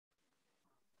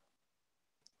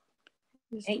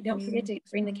Hey, don't forget to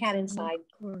bring the cat inside.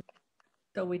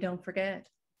 So we don't forget.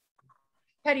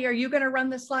 Patty, are you going to run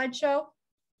the slideshow?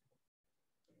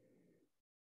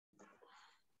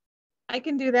 I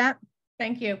can do that.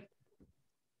 Thank you.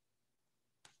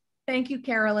 Thank you,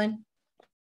 Carolyn.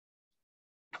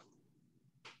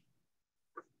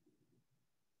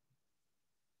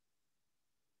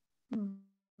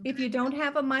 If you don't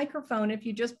have a microphone, if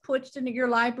you just put in your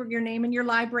library, your name and your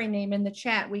library name in the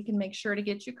chat, we can make sure to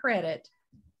get you credit.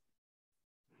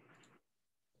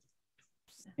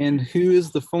 And who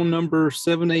is the phone number?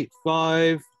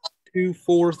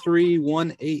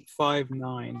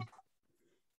 785-243-1859.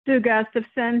 Sue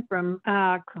Gustafson from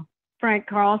Frank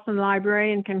Carlson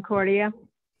Library in Concordia.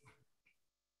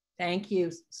 Thank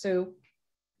you, Sue.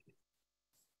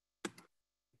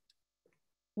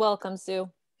 Welcome, Sue.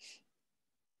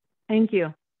 Thank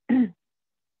you.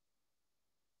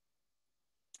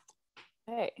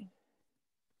 Okay.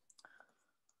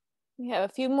 We have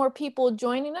a few more people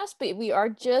joining us, but we are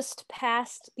just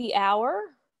past the hour.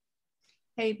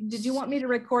 Hey, did you want me to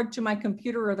record to my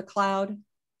computer or the cloud?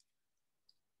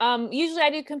 Usually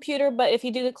I do computer, but if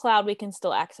you do the cloud, we can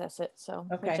still access it. So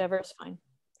okay. Whichever is fine.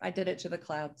 I did it to the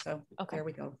cloud, so okay. There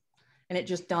we go. And it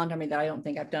just dawned on me that I don't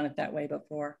think I've done it that way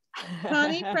before.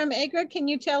 Connie from AGRA, can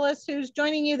you tell us who's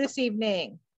joining you this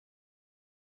evening?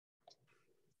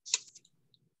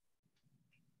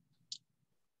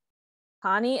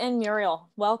 Connie and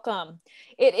Muriel, welcome.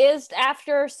 It is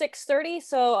after 6:30,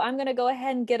 so I'm going to go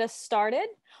ahead and get us started.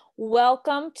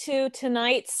 Welcome to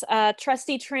tonight's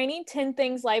trustee training, 10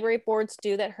 Things Library Boards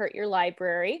Do That Hurt Your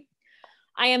Library.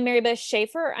 I am Maribeth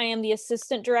Shafer. I am the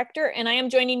assistant director, and I am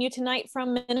joining you tonight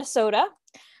from Minnesota.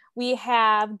 We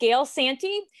have Gail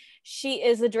Santy. She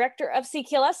is the director of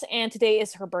CKLS, and today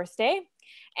is her birthday.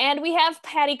 And we have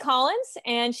Patty Collins,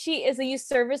 and she is a youth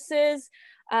services,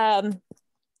 God,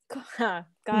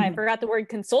 I forgot the word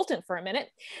consultant for a minute.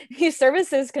 Youth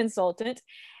services consultant.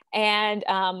 And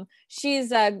she's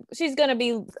going to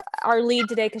be our lead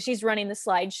today because she's running the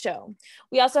slideshow.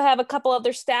 We also have a couple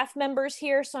other staff members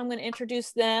here, so I'm going to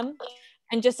introduce them.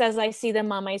 And just as I see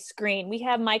them on my screen, we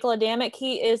have Michael Adamic.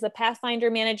 He is the Pathfinder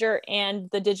manager and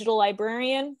the digital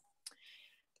librarian.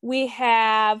 We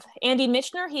have Andy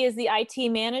Michner. He is the IT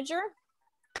manager.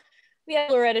 We have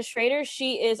Loretta Schrader.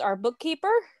 She is our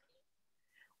bookkeeper.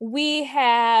 We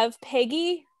have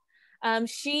Peggy.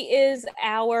 She is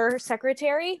our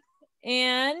secretary.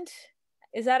 And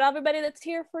is that everybody that's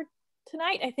here for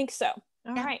tonight? I think so.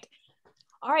 All right.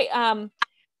 All right.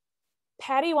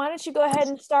 Patty, why don't you go ahead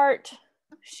and start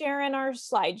sharing our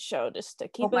slideshow just to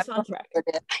keep us on track.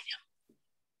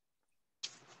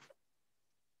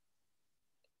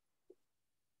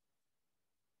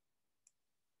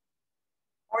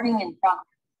 Morning in progress.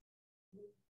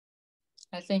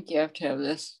 I think you have to have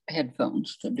this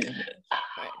headphones to do this. All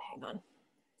right, hang on.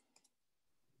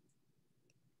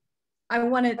 I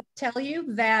want to tell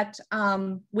you that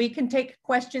we can take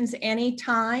questions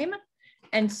anytime.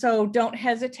 And so don't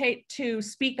hesitate to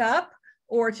speak up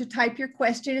or to type your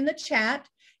question in the chat.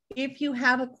 If you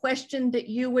have a question that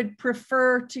you would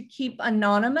prefer to keep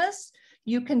anonymous,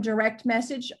 you can direct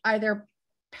message either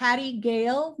Patty,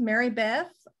 Gail,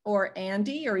 Maribeth, or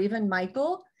Andy, or even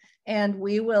Michael, and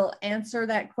we will answer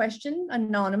that question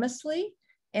anonymously.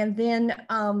 And then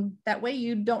that way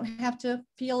you don't have to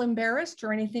feel embarrassed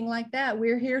or anything like that.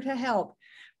 We're here to help.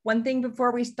 One thing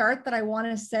before we start that I want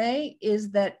to say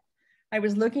is that I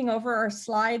was looking over our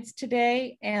slides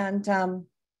today, and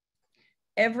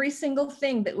every single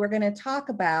thing that we're going to talk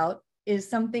about is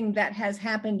something that has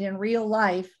happened in real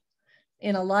life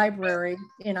in a library,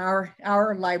 in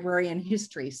our library in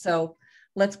history. So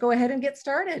let's go ahead and get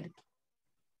started.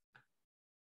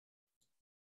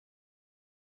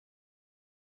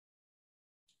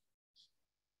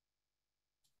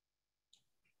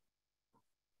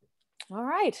 All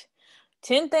right.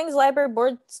 10 things library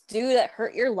boards do that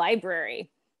hurt your library.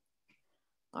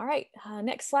 All right.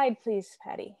 Next slide, please,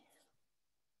 Patty.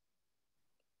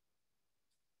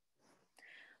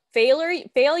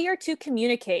 Failure to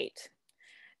communicate.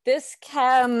 This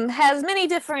has many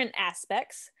different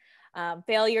aspects.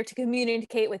 Failure to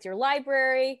communicate with your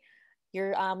library,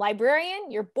 your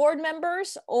librarian, your board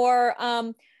members, or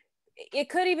it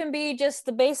could even be just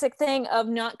the basic thing of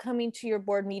not coming to your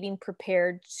board meeting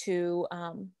prepared to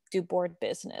do board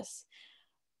business.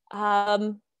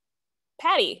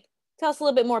 Patty, tell us a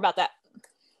little bit more about that.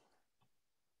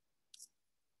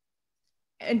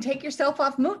 And take yourself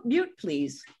off mute,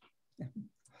 please.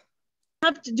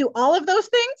 have to do all of those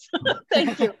things.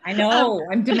 Thank you. I know,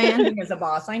 I'm demanding as a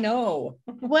boss, I know.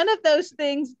 One of those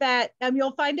things that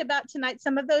you'll find about tonight,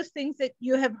 some of those things that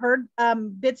you have heard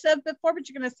bits of before, but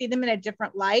you're going to see them in a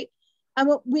different light.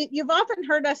 You've often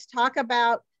heard us talk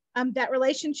about that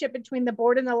relationship between the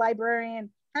board and the librarian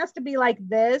has to be like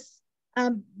this,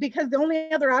 because the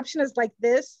only other option is like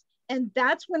this. And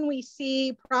that's when we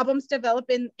see problems develop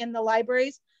in the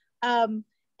libraries.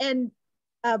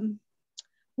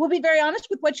 We'll be very honest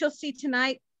with what you'll see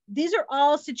tonight. These are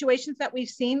all situations that we've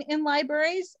seen in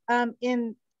libraries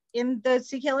in the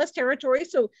CKLS territory.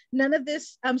 So none of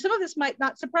this, some of this might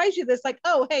not surprise you. This like,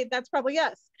 oh, hey, that's probably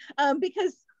us.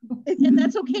 Because, and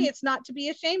that's okay. It's not to be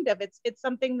ashamed of. It's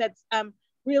something that's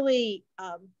really,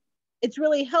 it's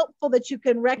really helpful that you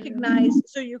can recognize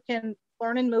so you can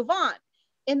learn and move on.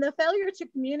 In the failure to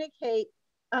communicate,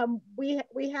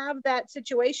 we have that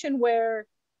situation where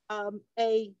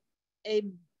a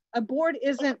board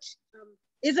isn't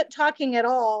talking at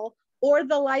all, or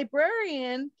the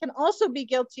librarian can also be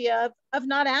guilty of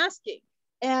not asking.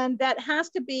 And that has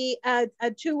to be a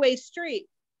two-way street.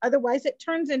 Otherwise it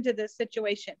turns into this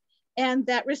situation. And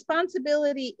that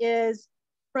responsibility is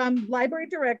from library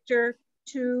director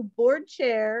to board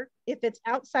chair if it's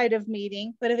outside of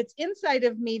meeting, but if it's inside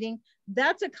of meeting,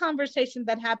 that's a conversation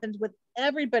that happens with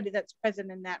everybody that's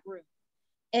present in that room.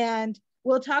 And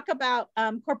we'll talk about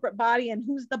corporate body and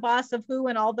who's the boss of who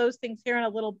and all those things here in a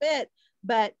little bit,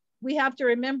 but we have to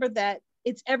remember that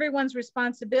it's everyone's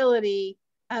responsibility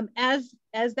as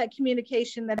that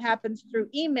communication that happens through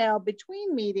email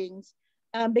between meetings,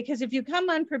 because if you come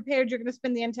unprepared, you're gonna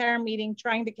spend the entire meeting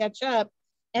trying to catch up,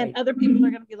 and right. Other people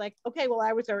are gonna be like, okay, well,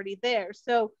 I was already there.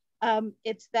 So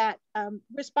it's that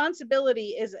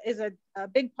responsibility is a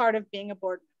big part of being a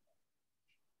board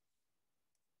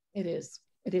member.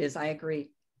 It is, I agree.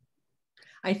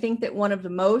 I think that one of the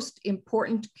most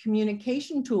important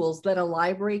communication tools that a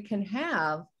library can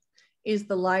have is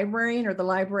the librarian or the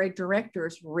library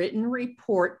director's written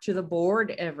report to the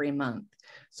board every month.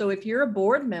 So if you're a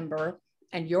board member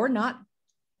and you're not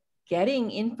getting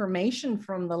information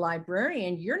from the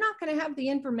librarian, you're not going to have the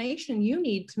information you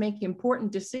need to make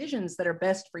important decisions that are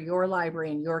best for your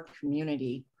library and your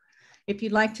community. If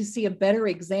you'd like to see a better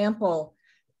example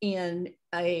in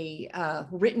a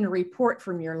written report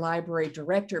from your library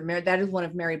director, that is one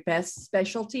of Maribeth's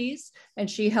specialties,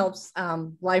 and she helps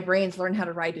librarians learn how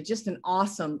to write just an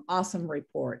awesome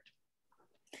report.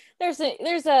 There's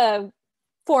a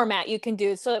format you can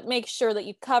do, so it makes sure that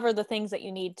you cover the things that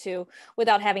you need to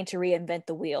without having to reinvent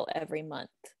the wheel every month.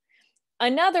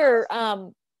 Another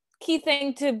key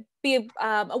thing to be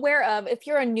aware of, if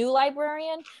you're a new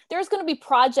librarian, there's going to be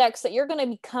projects that you're going to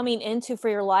be coming into for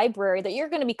your library that you're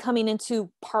going to be coming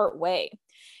into part way.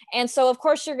 And so of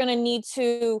course you're going to need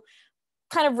to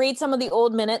kind of read some of the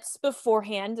old minutes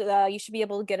beforehand. You should be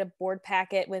able to get a board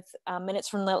packet with minutes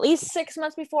from at least 6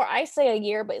 months before. I say a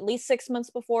year, but at least 6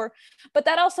 months before. But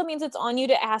that also means it's on you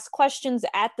to ask questions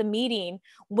at the meeting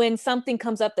when something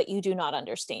comes up that you do not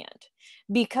understand.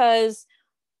 Because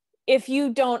if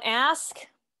you don't ask,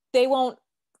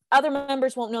 other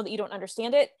members won't know that you don't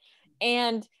understand it.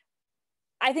 And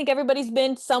I think everybody's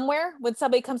been somewhere when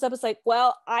somebody comes up, it's like,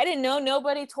 well, I didn't know,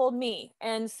 nobody told me.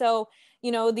 And so,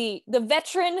 you know, the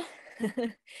veteran,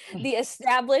 the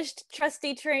established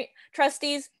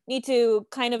trustees need to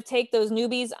kind of take those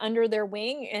newbies under their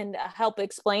wing and help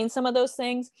explain some of those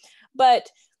things. But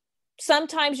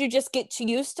sometimes you just get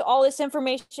used to all this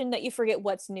information that you forget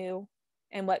what's new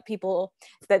and what people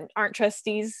that aren't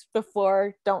trustees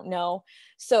before don't know.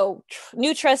 So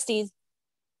new trustees,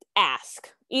 ask.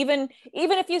 Even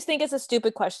if you think it's a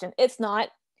stupid question, it's not.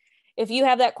 If you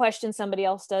have that question, somebody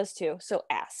else does too. So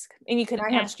ask. And you can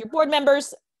ask your board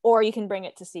members, or you can bring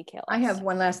it to CKLS. I have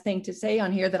one last thing to say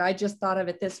on here that I just thought of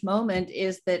at this moment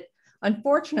is that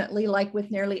unfortunately, like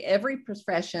with nearly every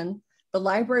profession, the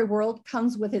library world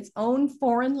comes with its own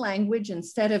foreign language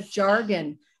instead of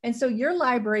jargon. And so your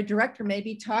library director may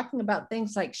be talking about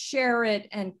things like Share It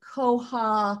and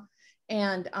Koha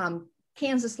and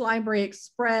Kansas Library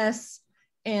Express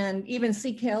and even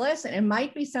CKLS. And it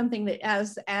might be something that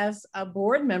as a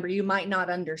board member, you might not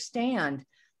understand.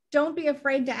 Don't be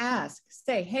afraid to ask.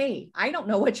 Say, hey, I don't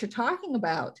know what you're talking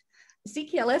about.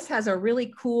 CKLS has a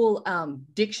really cool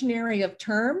dictionary of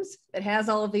terms that has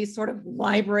all of these sort of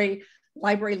library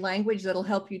language that'll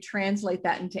help you translate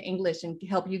that into English and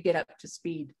help you get up to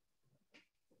speed.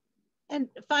 And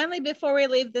finally, before we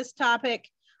leave this topic,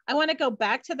 I want to go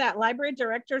back to that library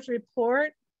director's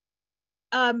report.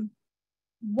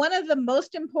 one of the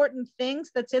most important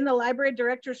things that's in the library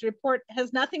director's report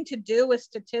has nothing to do with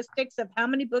statistics of how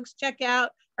many books check out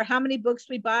or how many books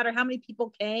we bought or how many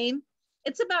people came.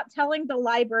 It's about telling the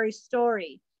library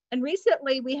story. And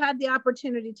recently we had the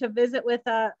opportunity to visit with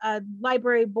a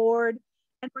library board,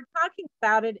 and we're talking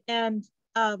about it. And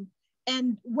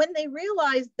when they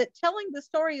realized that telling the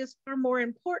story is far more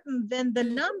important than the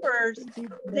numbers,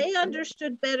 they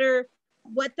understood better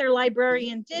what their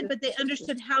librarian did, but they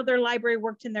understood how their library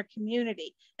worked in their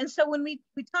community. And so when we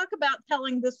talk about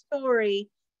telling the story,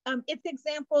 it's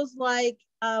examples like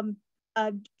 12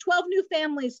 new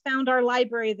families found our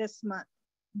library this month.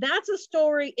 That's a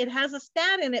story. It has a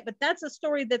stat in it, but that's a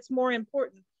story that's more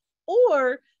important.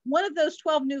 Or one of those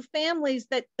 12 new families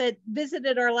that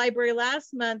visited our library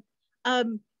last month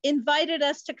invited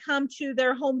us to come to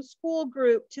their homeschool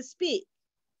group to speak.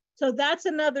 So that's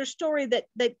another story that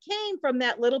came from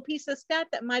that little piece of stat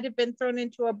that might have been thrown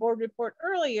into a board report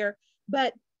earlier,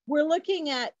 but we're looking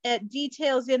at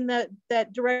details in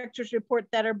that director's report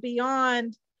that are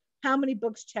beyond how many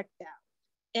books checked out.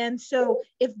 And so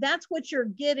if that's what you're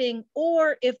getting,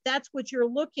 or if that's what you're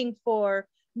looking for,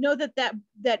 know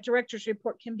that director's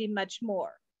report can be much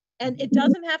more. And it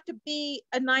doesn't have to be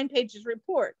a 9 pages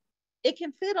report. It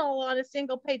can fit all on a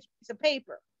single page piece of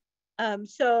paper.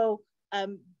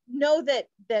 Know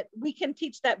that we can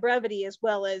teach that brevity as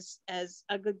well as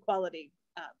a good quality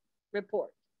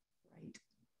report. Right.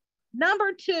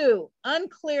 Number 2,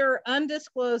 unclear,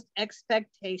 undisclosed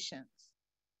expectations.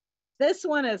 This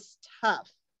one is tough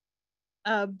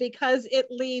because it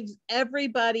leaves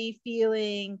everybody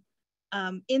feeling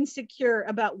insecure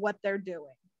about what they're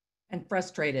doing. And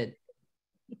frustrated.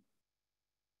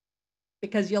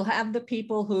 Because you'll have the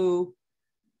people who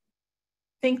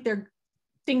think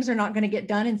things are not going to get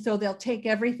done, and so they'll take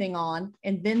everything on,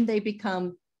 and then they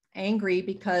become angry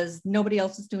because nobody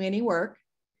else is doing any work.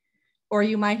 Or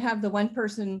you might have the one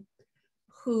person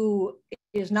who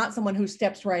is not someone who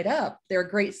steps right up. They're a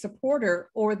great supporter,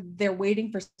 or they're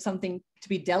waiting for something to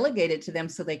be delegated to them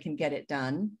so they can get it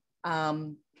done.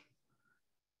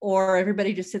 Or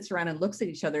everybody just sits around and looks at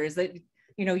each other. Is that,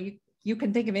 you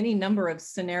can think of any number of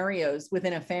scenarios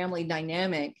within a family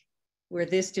dynamic where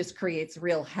this just creates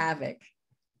real havoc.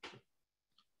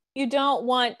 You don't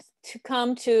want to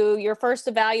come to your first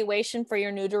evaluation for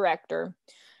your new director.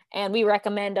 And we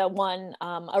recommend a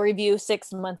review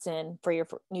 6 months in for your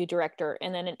new director,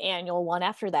 and then an annual one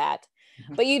after that.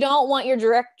 Mm-hmm. But you don't want your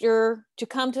director to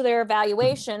come to their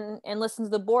evaluation and listen to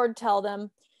the board tell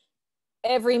them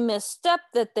every misstep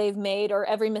that they've made or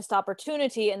every missed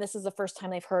opportunity, and this is the first time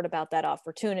they've heard about that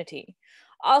opportunity.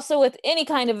 Also, with any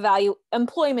kind of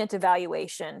employment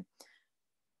evaluation,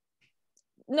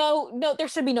 no, there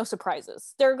should be no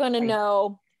surprises. They're going to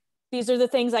know these are the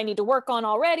things I need to work on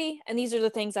already, and these are the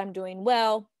things I'm doing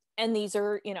well, and these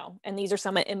are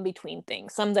some in between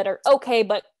things, some that are okay,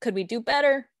 but could we do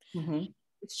better? Mm-hmm.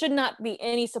 It should not be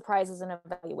any surprises in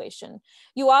evaluation.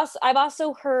 I've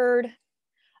also heard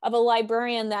of a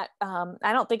librarian that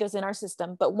I don't think it was in our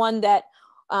system, but one that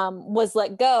was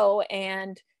let go,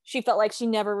 and she felt like she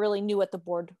never really knew what the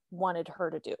board wanted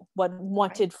her to do, what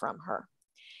wanted from her.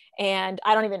 And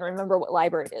I don't even remember what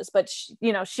library it is, but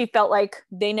she felt like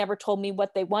they never told me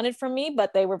what they wanted from me,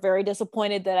 but they were very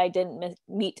disappointed that I didn't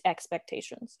meet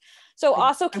expectations. So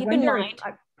also keep in mind.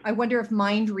 I wonder if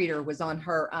Mind Reader was on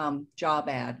her job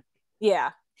ad.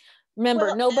 Yeah.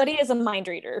 Remember, nobody is a mind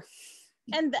reader.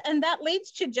 And that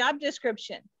leads to job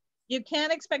description. You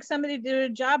can't expect somebody to do a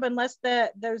job unless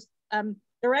those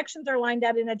directions are lined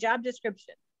out in a job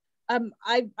description.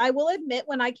 I will admit,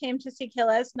 when I came to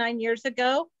CKLS 9 years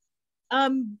ago,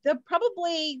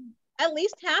 probably at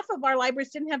least half of our libraries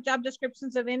didn't have job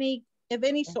descriptions of any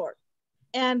sort.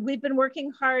 And we've been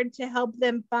working hard to help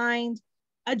them find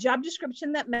a job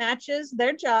description that matches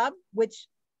their job, which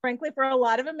frankly, for a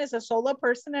lot of them is a solo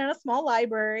person in a small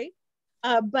library.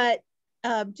 But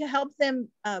to help them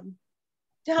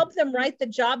write the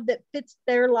job that fits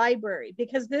their library,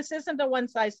 because this isn't a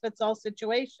one-size-fits-all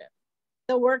situation.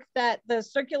 The work that the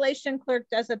circulation clerk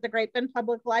does at the Great Bend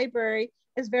Public Library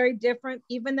is very different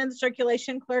even than the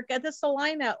circulation clerk at the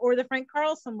Salina or the Frank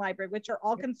Carlson Library, which are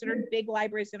all considered big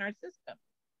libraries in our system.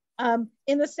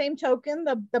 In the same token,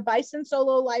 the Bison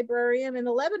solo librarian and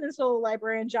the Lebanon solo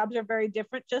librarian jobs are very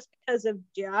different just because of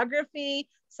geography,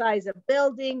 size of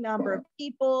building, number of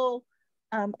people,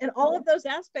 and all of those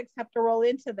aspects have to roll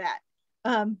into that.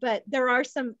 But there are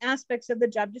some aspects of the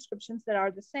job descriptions that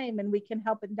are the same, and we can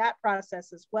help in that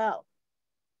process as well.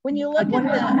 When you look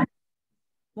at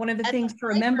one of the things to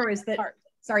remember is that,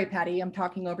 sorry, Patty, I'm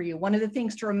talking over you. One of the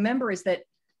things to remember is that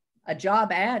A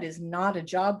job ad is not a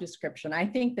job description. I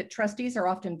think that trustees are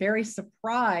often very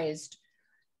surprised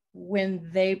when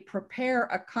they prepare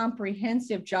a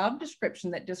comprehensive job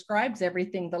description that describes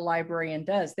everything the librarian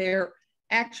does. They're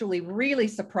actually really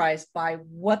surprised by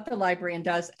what the librarian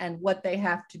does and what they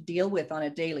have to deal with on a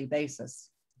daily basis.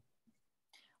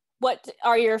 What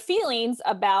are your feelings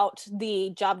about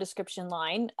the job description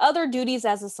line, other duties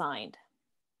as assigned?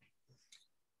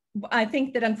 I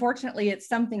think that unfortunately it's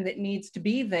something that needs to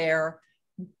be there,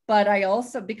 but I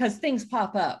also, because things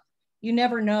pop up, you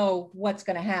never know what's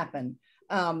going to happen.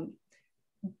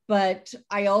 But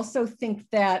I also think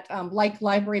that like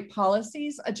library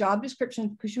policies, a job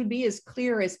description should be as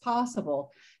clear as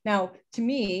possible. Now, to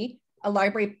me, a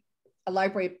library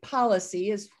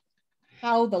policy is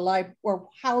how the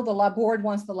board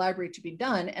wants the library to be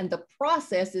done, and the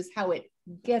process is how it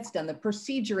gets done. The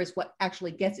procedure is what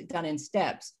actually gets it done in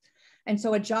steps. And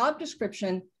so a job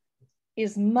description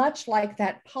is much like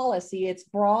that policy. It's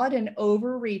broad and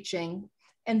overreaching.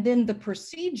 And then the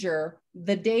procedure,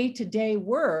 the day-to-day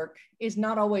work, is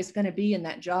not always going to be in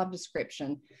that job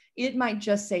description. It might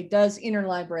just say, does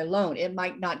interlibrary loan. It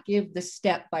might not give the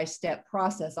step-by-step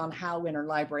process on how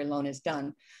interlibrary loan is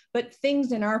done. But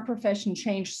things in our profession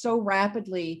change so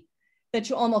rapidly that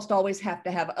you almost always have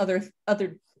to have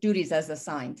other duties as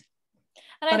assigned.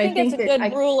 And I think it's a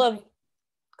good rule of,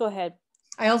 go ahead.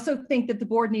 I also think that the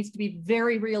board needs to be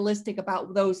very realistic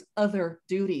about those other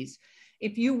duties.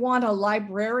 If you want a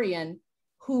librarian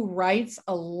who writes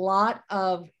a lot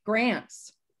of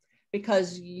grants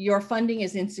because your funding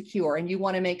is insecure and you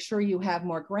want to make sure you have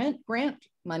more grant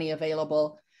money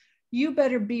available, you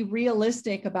better be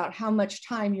realistic about how much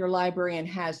time your librarian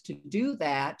has to do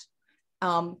that,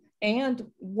 and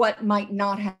what might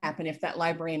not happen if that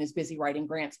librarian is busy writing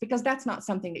grants, because that's not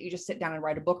something that you just sit down and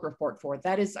write a book report for.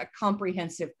 That is a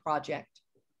comprehensive project.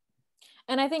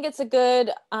 And I think it's a good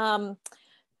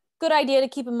idea to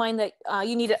keep in mind that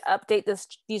you need to update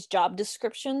these job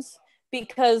descriptions,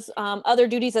 because other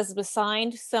duties as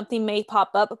assigned, something may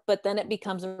pop up, but then it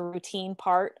becomes a routine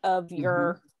part of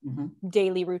your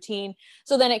daily routine.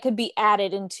 So then it could be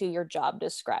added into your job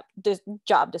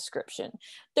description.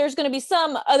 There's going to be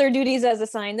some other duties as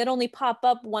assigned that only pop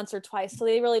up once or twice, so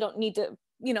they really don't need to,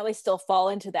 they still fall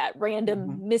into that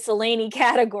random miscellany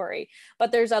category,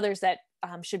 but there's others that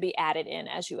should be added in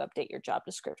as you update your job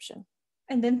description.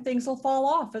 And then things will fall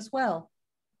off as well.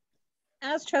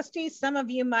 As trustees, some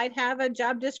of you might have a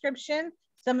job description,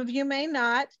 some of you may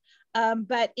not,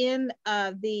 but in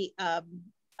the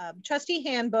trustee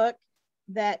handbook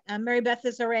that Maribeth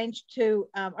has arranged to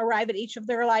arrive at each of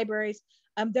their libraries,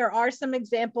 there are some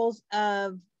examples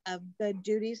of the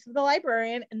duties of the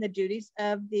librarian and the duties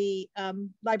of the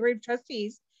library of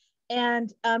trustees.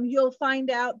 And you'll find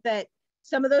out that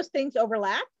some of those things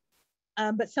overlap,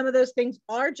 but some of those things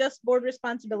are just board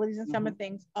responsibilities, and some of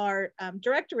things are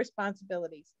director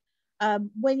responsibilities.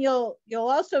 When you'll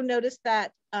also notice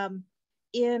that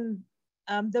in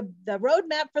the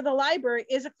roadmap for the library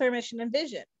is a clear mission and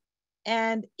vision.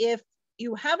 And if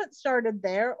you haven't started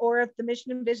there, or if the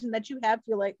mission and vision that you have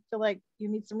feel like you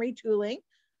need some retooling,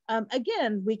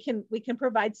 again, we can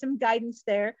provide some guidance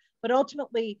there. But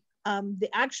ultimately, the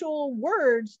actual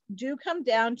words do come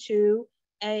down to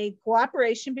a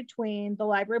cooperation between the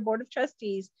library board of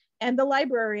trustees and the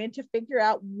librarian to figure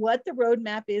out what the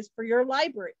roadmap is for your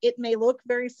library. It may look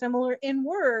very similar in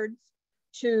words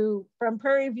from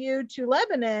Prairie View to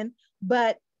Lebanon,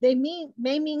 but they may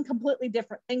mean completely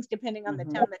different things depending on the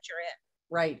town that you're in.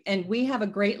 Right, and we have a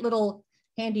great little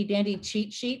handy dandy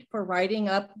cheat sheet for writing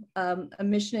up a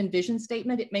mission and vision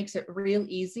statement. It makes it real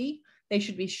easy. They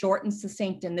should be short and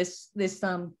succinct, and this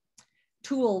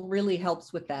tool really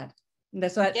helps with that. And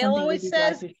that's something we'd be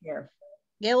glad to share.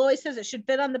 Gail always says it should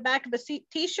fit on the back of a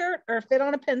t-shirt or fit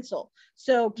on a pencil.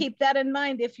 So keep that in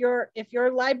mind if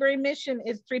your library mission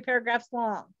is 3 paragraphs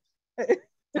long.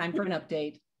 Time for an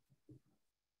update.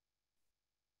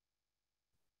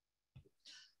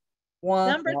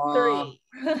 Number 3.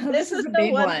 This is the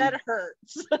one that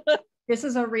hurts. This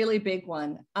is a really big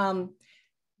one.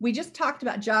 We just talked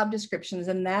about job descriptions,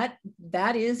 and that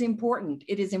is important.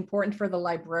 It is important for the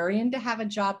librarian to have a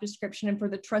job description and for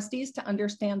the trustees to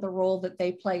understand the role that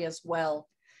they play as well.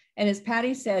 And as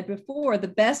Patty said before, the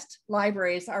best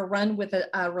libraries are run with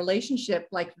a relationship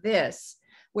like this,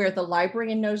 where the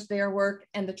librarian knows their work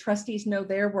and the trustees know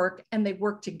their work, and they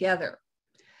work together.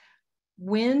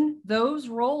 When those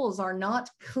roles are not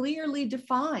clearly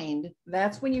defined,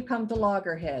 that's when you come to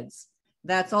loggerheads.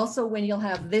 That's also when you'll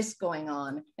have this going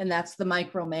on, and that's the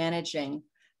micromanaging.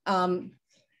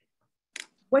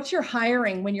 What you're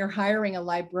hiring when you're hiring a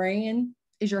librarian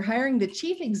is you're hiring the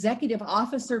chief executive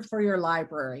officer for your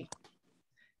library.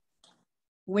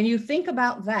 When you think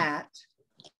about that,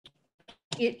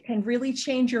 it can really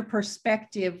change your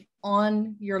perspective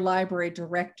on your library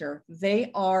director. They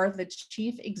are the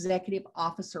chief executive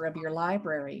officer of your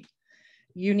library.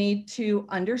 You need to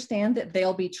understand that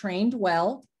they'll be trained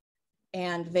well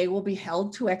and they will be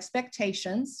held to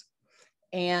expectations.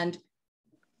 And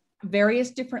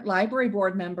various different library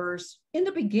board members, in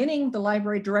the beginning, the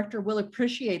library director will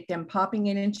appreciate them popping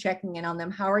in and checking in on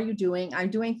them. How are you doing? I'm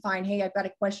doing fine. Hey, I've got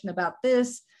a question about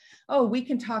this. Oh, we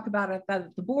can talk about it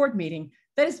at the board meeting.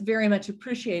 That is very much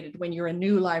appreciated when you're a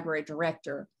new library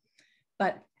director.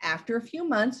 But after a few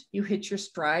months, you hit your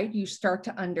stride, you start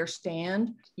to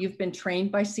understand, you've been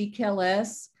trained by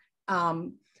CKLS,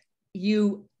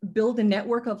 you build a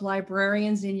network of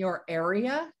librarians in your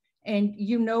area, and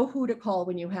you know who to call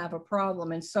when you have a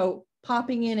problem. And so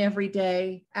popping in every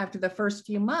day after the first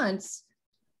few months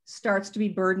starts to be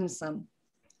burdensome.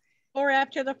 Or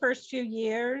after the first few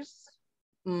years.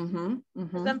 Because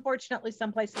unfortunately,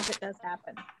 some places it does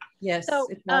happen. Yes, so,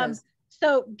 it does.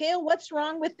 So Gail, what's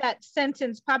wrong with that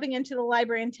sentence, popping into the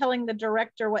library and telling the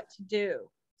director what to do?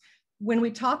 When we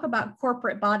talk about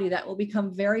corporate body, that will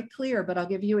become very clear, but I'll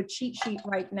give you a cheat sheet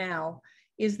right now,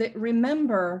 is that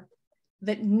remember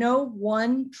that no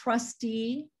one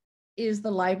trustee is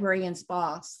the librarian's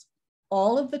boss.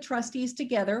 All of the trustees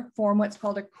together form what's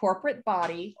called a corporate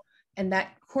body, and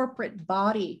that corporate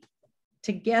body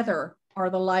together are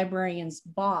the librarian's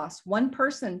boss. One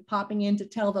person popping in to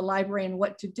tell the librarian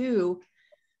what to do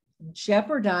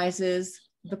jeopardizes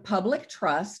the public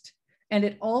trust, and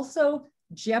it also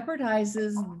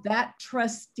jeopardizes that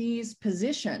trustee's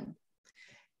position.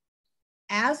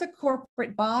 As a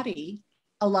corporate body,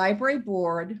 a library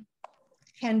board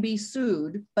can be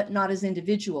sued, but not as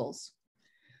individuals.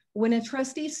 When a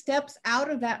trustee steps out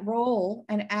of that role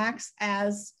and acts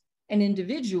as an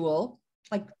individual,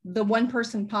 like the one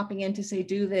person popping in to say,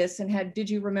 do this, and did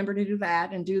you remember to do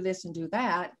that, and do this and do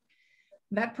that,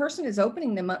 that person is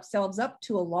opening themselves up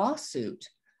to a lawsuit.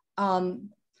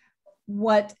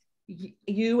 What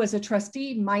you as a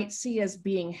trustee might see as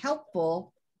being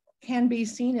helpful can be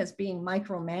seen as being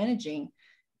micromanaging.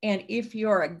 And if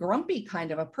you're a grumpy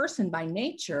kind of a person by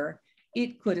nature,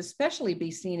 it could especially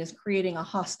be seen as creating a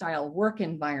hostile work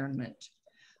environment.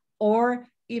 Or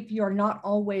if you're not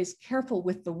always careful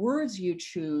with the words you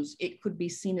choose, it could be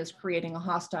seen as creating a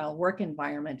hostile work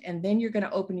environment. And then you're going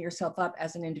to open yourself up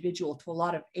as an individual to a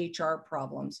lot of HR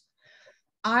problems.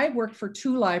 I worked for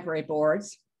 2 library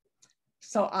boards,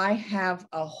 so I have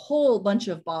a whole bunch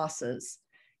of bosses.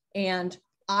 And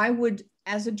I would,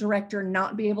 as a director,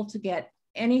 not be able to get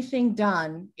anything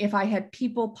done if I had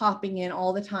people popping in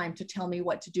all the time to tell me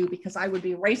what to do, because I would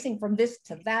be racing from this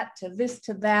to that, to this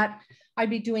to that. I'd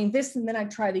be doing this and then I'd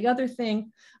try the other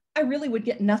thing. I really would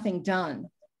get nothing done.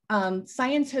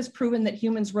 Science has proven that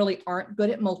humans really aren't good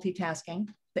at multitasking,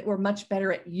 that we're much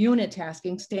better at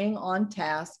unitasking, staying on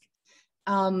task.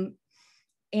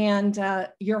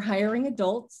 You're hiring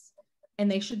adults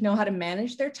and they should know how to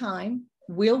manage their time.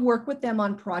 We'll work with them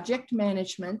on project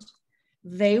management.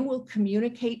 They will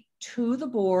communicate to the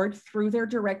board through their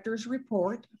director's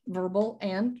report, verbal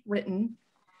and written.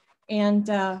 And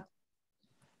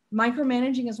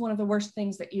micromanaging is one of the worst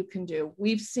things that you can do.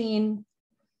 We've seen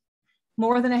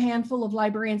more than a handful of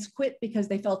librarians quit because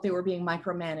they felt they were being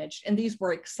micromanaged. And these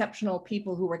were exceptional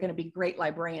people who were going to be great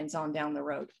librarians on down the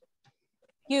road.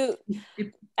 You,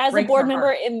 as a board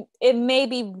member, it may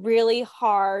be really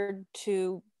hard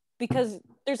to, because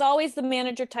there's always the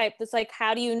manager type that's like,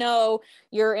 how do you know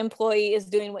your employee is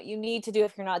doing what you need to do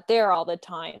if you're not there all the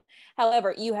time?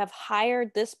 However, you have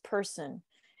hired this person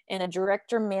in a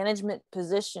director management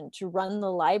position to run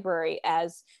the library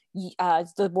as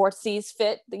the board sees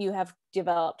fit. That you have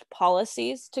developed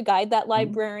policies to guide that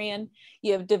librarian.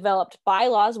 You have developed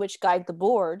bylaws which guide the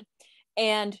board,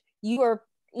 and you are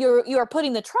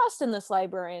putting the trust in this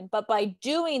librarian. But by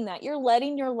doing that, you're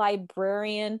letting your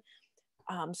librarian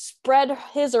spread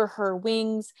his or her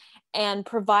wings and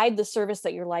provide the service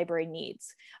that your library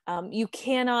needs. You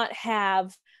cannot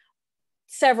have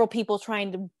several people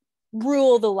trying to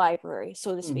rule the library,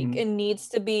 so to speak. It needs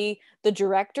to be the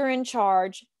director in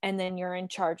charge, and then you're in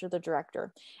charge of the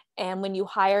director. And when you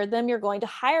hire them, you're going to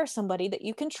hire somebody that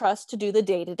you can trust to do the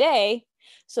day-to-day,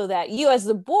 so that you as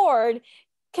the board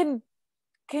can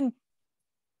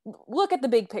look at the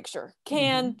big picture,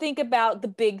 can think about the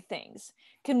big things,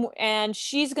 and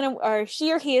she or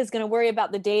he is going to worry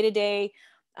about the day-to-day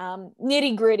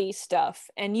nitty-gritty stuff,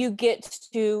 and you get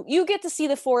to see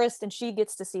the forest and she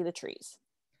gets to see the trees.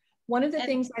 One of the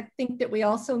things I think that we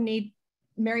also need,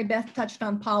 Maribeth touched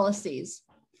on policies.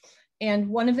 And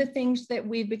one of the things that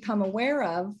we've become aware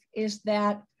of is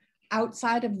that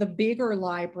outside of the bigger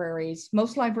libraries,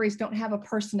 most libraries don't have a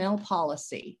personnel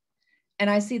policy. And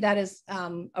I see that as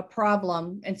a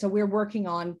problem. And so we're working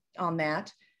on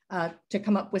that to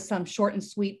come up with some short and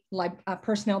sweet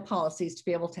personnel policies to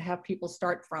be able to have people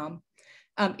start from.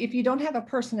 If you don't have a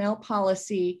personnel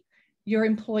policy, your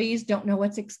employees don't know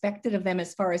what's expected of them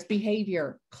as far as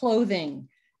behavior, clothing,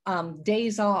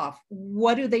 days off.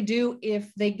 What do they do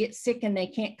if they get sick and they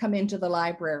can't come into the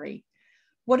library?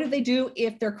 What do they do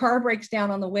if their car breaks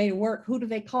down on the way to work? Who do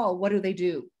they call? What do they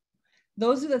do?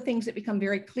 Those are the things that become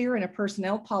very clear in a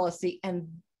personnel policy. And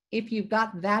if you've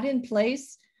got that in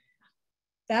place,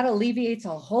 that alleviates a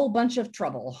whole bunch of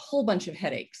trouble, a whole bunch of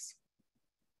headaches.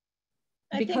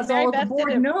 Because all of the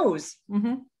board knows.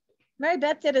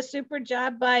 Maribeth did a super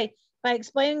job by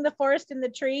explaining the forest and the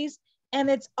trees. And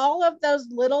it's all of those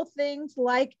little things,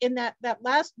 like in that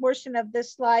last portion of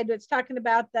this slide, it's talking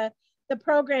about the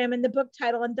program and the book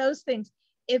title and those things.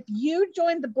 If you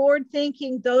joined the board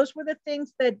thinking those were the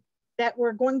things that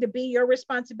were going to be your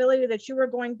responsibility, that you were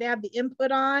going to have the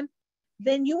input on,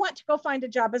 then you want to go find a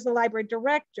job as a library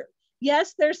director.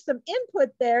 Yes, there's some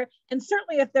input there. And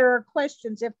certainly if there are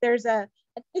questions, if there's an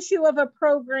issue of a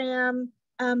program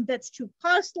that's too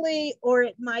costly, or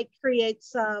it might create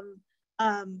some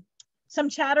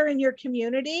chatter in your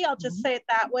community, I'll just say it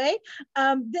that way,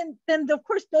 then of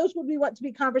course those would be what to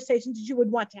be conversations that you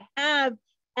would want to have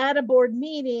at a board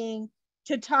meeting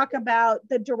to talk about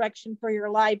the direction for your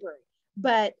library.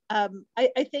 But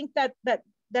I think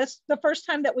that's the first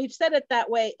time that we've said it that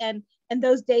way, and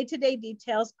those day-to-day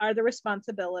details are the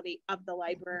responsibility of the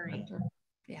librarian.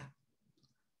 Yeah.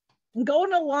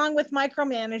 Going along with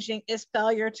micromanaging is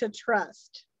failure to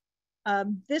trust.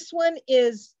 This one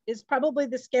is probably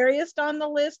the scariest on the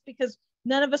list, because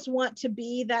none of us want to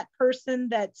be that person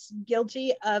that's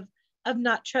guilty of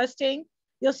not trusting.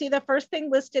 You'll see the first thing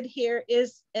listed here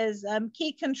is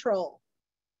key control.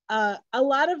 A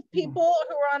lot of people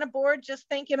who are on a board just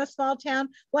think in a small town,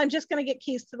 well, I'm just going to get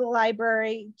keys to the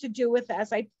library to do with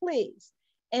as I please.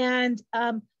 And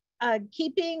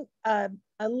keeping a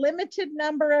limited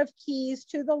number of keys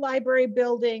to the library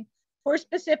building for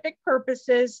specific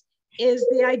purposes is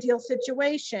the ideal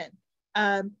situation.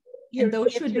 And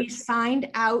those should be signed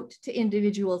out to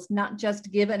individuals, not just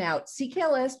given out.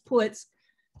 CKLS puts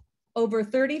over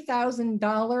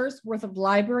 $30,000 worth of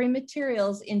library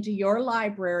materials into your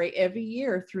library every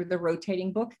year through the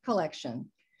rotating book collection.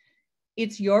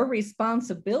 It's your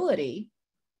responsibility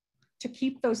to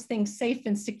keep those things safe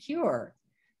and secure.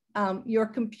 Your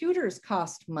computers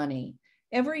cost money.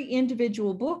 Every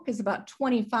individual book is about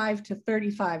 $25 to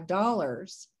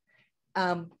 $35.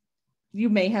 You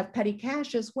may have petty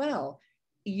cash as well.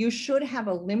 You should have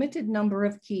a limited number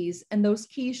of keys, and those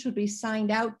keys should be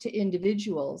signed out to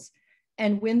individuals.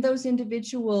 And when those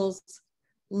individuals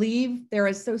leave their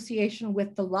association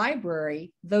with the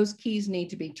library, those keys need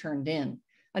to be turned in.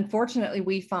 Unfortunately,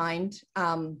 we find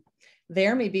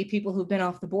there may be people who've been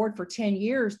off the board for 10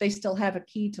 years, they still have a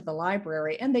key to the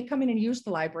library, and they come in and use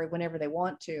the library whenever they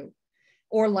want to,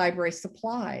 or library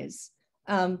supplies.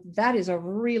 That is a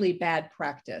really bad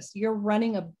practice. You're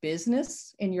running a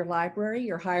business in your library,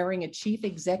 you're hiring a chief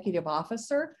executive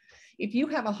officer. If you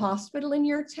have a hospital in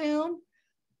your town,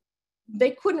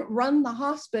 they couldn't run the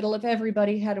hospital if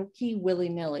everybody had a key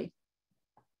willy-nilly.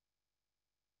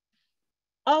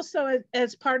 Also,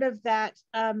 as part of that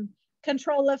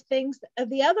control of things,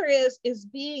 the other is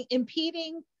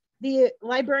impeding the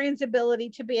librarian's ability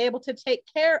to be able to take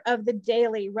care of the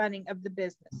daily running of the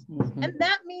business. And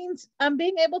that means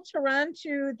being able to run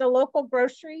to the local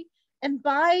grocery and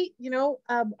buy,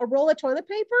 a roll of toilet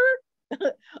paper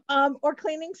or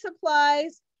cleaning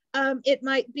supplies. It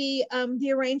might be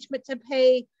the arrangement to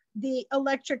pay the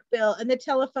electric bill and the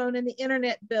telephone and the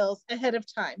internet bills ahead of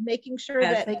time, making sure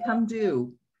that they come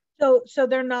due. So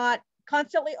they're not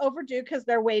constantly overdue because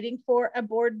they're waiting for a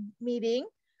board meeting.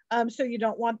 So you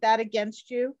don't want that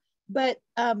against you, but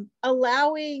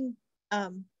allowing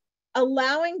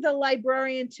the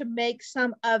librarian to make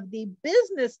some of the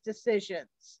business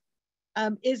decisions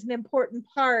is an important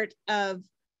part of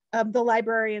the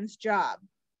librarian's job.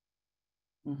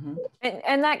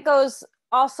 And that goes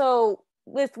also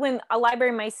with when a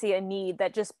library might see a need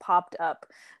that just popped up.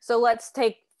 So let's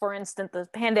take, for instance, the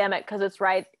pandemic, because it's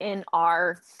right in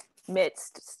our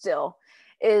midst still,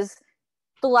 is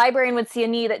the librarian would see a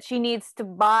need that she needs to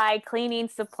buy cleaning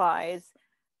supplies,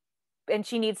 and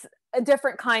she needs a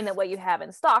different kind than what you have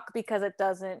in stock because it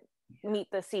doesn't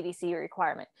meet the CDC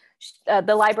requirement.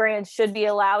 The librarian should be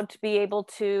allowed to be able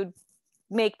to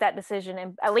make that decision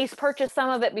and at least purchase some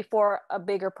of it before a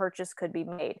bigger purchase could be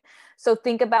made. So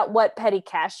think about what petty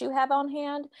cash you have on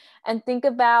hand, and think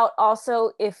about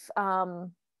also if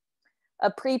a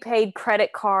prepaid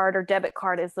credit card or debit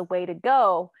card is the way to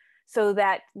go, so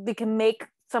that they can make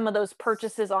some of those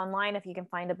purchases online if you can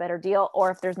find a better deal,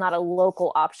 or if there's not a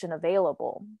local option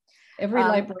available. Every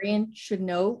librarian should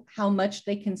know how much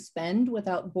they can spend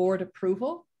without board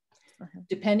approval.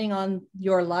 Depending on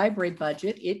your library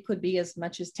budget, it could be as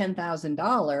much as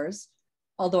 $10,000,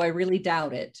 although I really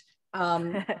doubt it.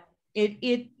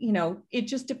 It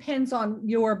just depends on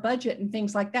your budget and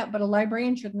things like that. But a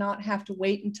librarian should not have to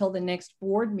wait until the next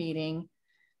board meeting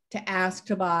to ask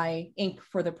to buy ink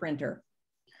for the printer.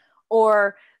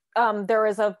 Or there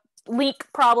is a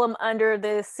leak problem under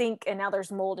the sink and now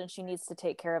there's mold and she needs to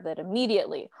take care of it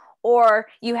immediately. Or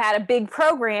you had a big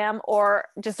program or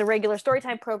just a regular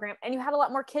storytime program and you had a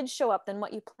lot more kids show up than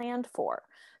what you planned for.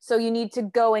 So you need to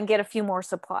go and get a few more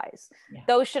supplies. Yeah.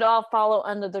 Those should all follow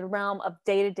under the realm of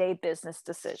day-to-day business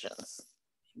decisions.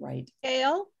 Right.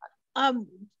 Gail,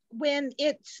 when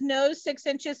it snows 6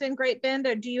 inches in Great Bend,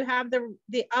 or do you have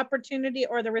the opportunity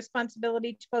or the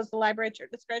responsibility to close the library at your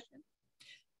discretion?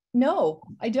 No,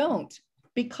 I don't,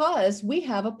 because we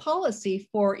have a policy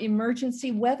for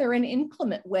emergency weather and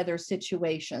inclement weather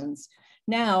situations.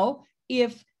 Now,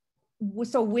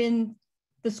 when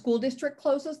the school district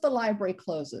closes, the library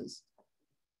closes.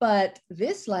 But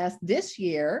this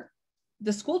year,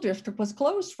 the school district was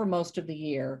closed for most of the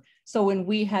year. So when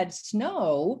we had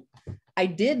snow, I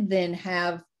did then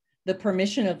have the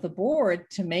permission of the board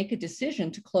to make a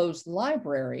decision to close the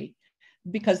library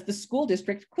because the school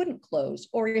district couldn't close.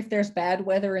 Or if there's bad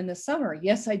weather in the summer,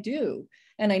 yes, I do.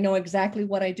 And I know exactly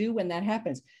what I do when that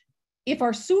happens. If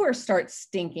our sewer starts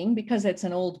stinking because it's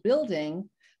an old building,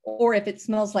 or if it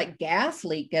smells like gas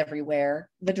leak everywhere,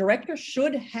 the director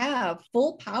should have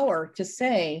full power to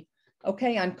say,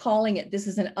 okay, I'm calling it. This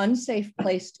is an unsafe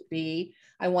place to be.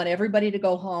 I want everybody to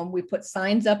go home. We put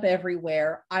signs up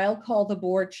everywhere. I'll call the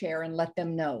board chair and let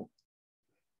them know.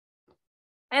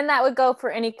 And that would go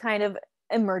for any kind of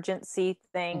emergency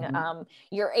thing. Mm-hmm.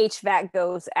 Your HVAC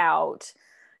goes out.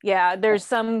 Yeah, there's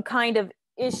some kind of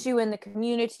issue in the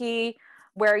community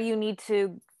where you need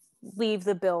to leave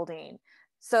the building.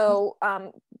 So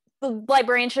the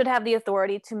librarian should have the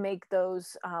authority to make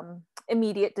those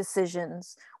immediate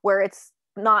decisions where it's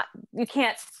not, you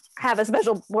can't have a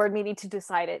special board meeting to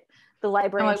decide it. The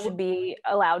librarian should be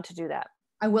allowed to do that.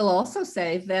 I will also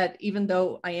say that even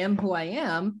though I am who I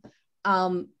am,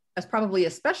 as probably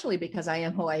especially because I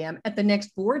am who I am, at the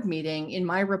next board meeting in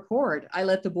my report, I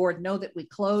let the board know that we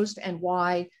closed and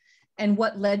why and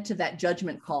what led to that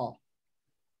judgment call.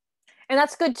 And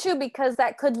that's good too, because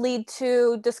that could lead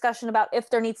to discussion about if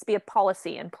there needs to be a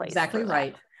policy in place. Exactly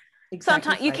right.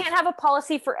 Sometimes you can't have a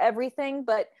policy for everything,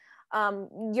 but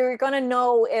you're going to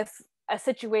know if a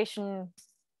situation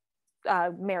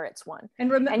merits one. And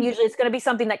usually it's going to be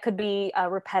something that could be a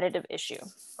repetitive issue.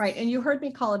 Right. And you heard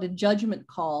me call it a judgment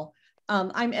call.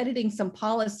 I'm editing some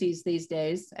policies these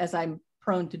days, as I'm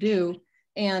prone to do.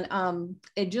 And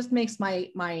it just makes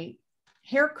my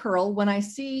hair curl when I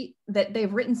see that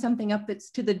they've written something up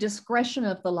that's to the discretion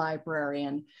of the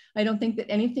librarian. I don't think that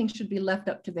anything should be left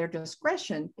up to their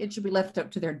discretion. It should be left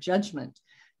up to their judgment.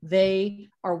 They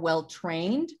are well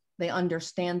trained, they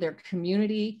understand their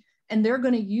community, and they're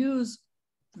going to use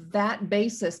that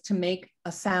basis to make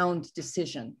a sound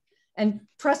decision. And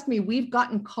trust me, we've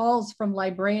gotten calls from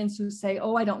librarians who say,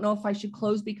 oh, I don't know if I should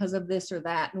close because of this or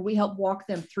that. And we help walk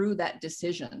them through that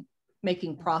decision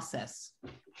making process.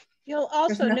 You'll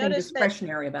also notice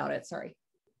discretionary about it. Sorry.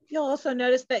 You'll also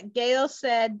notice that Gail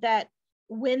said that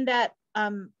when that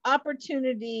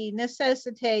opportunity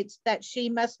necessitates that she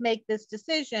must make this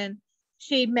decision,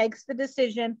 she makes the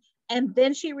decision and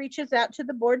then she reaches out to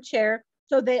the board chair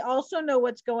so they also know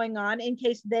what's going on in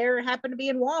case they happen to be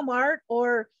in Walmart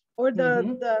or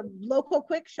the local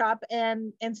quick shop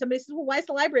and somebody says, well, why is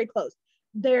the library closed?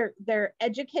 They're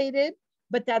educated.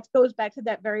 But that goes back to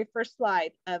that very first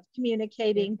slide of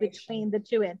communicating between the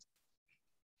two ends.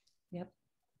 Yep.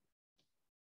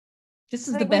 This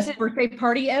is the best birthday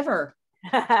party ever.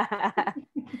 I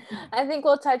think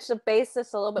we'll touch the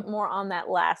basis a little bit more on that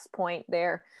last point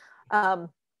there. I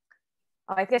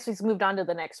guess we've moved on to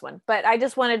the next one, but I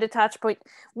just wanted to touch point.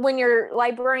 When your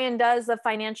librarian does the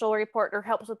financial report or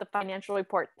helps with the financial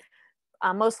report,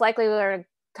 most likely we're going to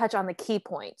touch on the key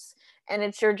points. And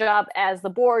it's your job as the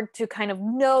board to kind of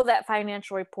know that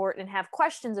financial report and have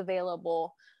questions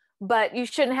available, but you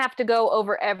shouldn't have to go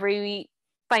over every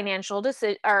financial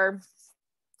decision or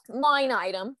line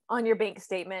item on your bank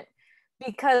statement.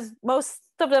 because most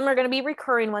of them are going to be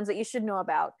recurring ones that you should know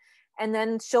about. And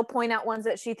then she'll point out ones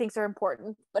that she thinks are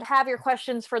important, but have your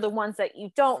questions for the ones that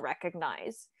you don't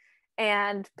recognize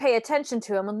and pay attention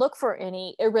to them and look for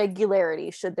any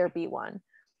irregularity should there be one.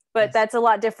 But Yes. that's a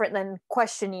lot different than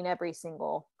questioning every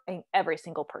single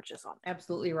purchase on there.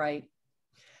 Absolutely right.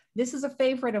 This is a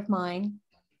favorite of mine.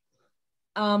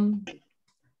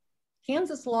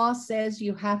 Kansas law says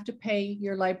you have to pay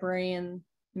your librarian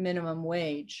minimum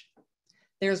wage.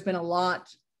 There's been a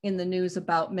lot in the news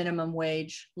about minimum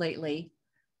wage lately.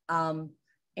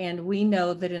 And we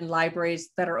know that in libraries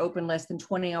that are open less than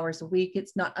 20 hours a week,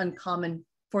 it's not uncommon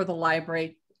for the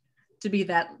library to be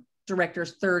that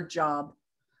director's third job,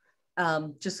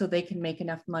 just so they can make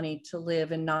enough money to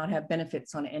live and not have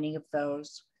benefits on any of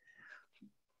those.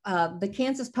 The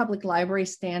Kansas Public Library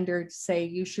standards say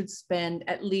you should spend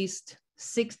at least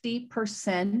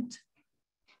 60%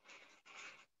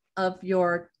 of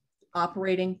your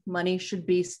operating money should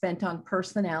be spent on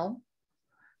personnel.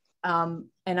 And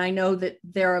I know that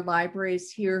there are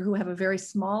libraries here who have a very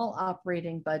small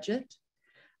operating budget.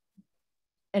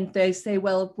 And they say,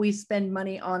 well, if we spend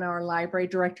money on our library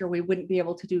director, we wouldn't be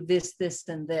able to do this, this,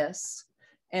 and this.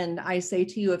 And I say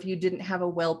to you, if you didn't have a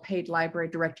well-paid library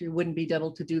director, you wouldn't be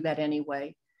able to do that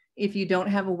anyway. If you don't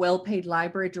have a well-paid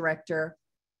library director,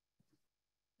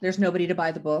 there's nobody to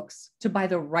buy the books, to buy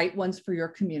the right ones for your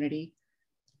community,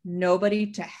 nobody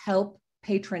to help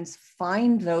patrons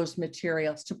find those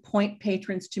materials, to point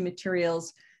patrons to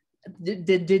materials, the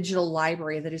digital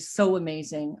library that is so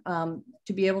amazing,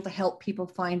 to be able to help people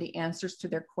find the answers to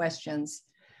their questions.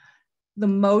 The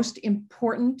most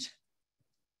important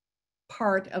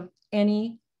part of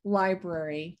any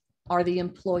library are the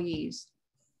employees.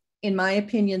 In my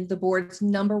opinion, the board's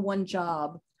 #1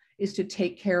 job is to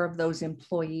take care of those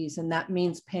employees, and that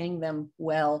means paying them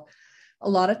well. A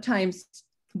lot of times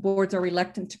boards are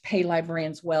reluctant to pay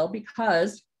librarians well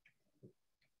because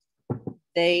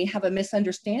they have a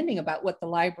misunderstanding about what the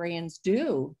librarians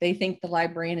do. They think the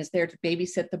librarian is there to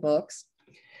babysit the books,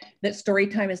 that story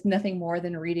time is nothing more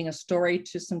than reading a story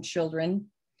to some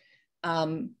children.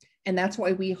 And that's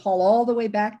why we haul all the way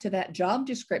back to that job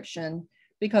description,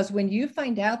 because when you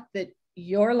find out that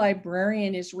your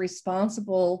librarian is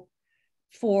responsible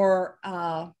for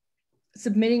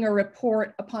submitting a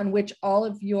report upon which all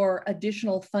of your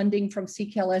additional funding from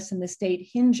CKLS and the state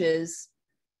hinges,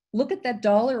 look at that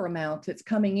dollar amount that's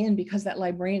coming in because that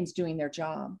librarian's doing their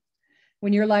job.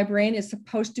 When your librarian is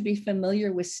supposed to be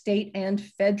familiar with state and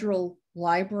federal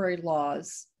library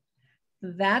laws,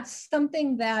 that's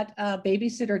something that a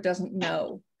babysitter doesn't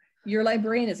know. Your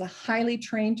librarian is a highly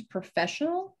trained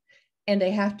professional, and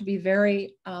they have to be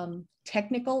very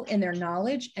technical in their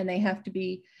knowledge, and they have to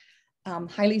be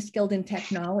highly skilled in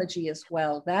technology as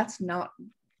well. That's not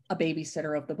a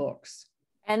babysitter of the books.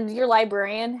 And your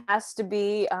librarian has to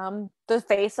be the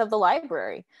face of the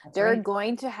library. That's They're right.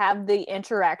 going to have the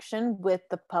interaction with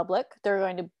the public. They're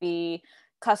going to be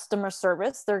customer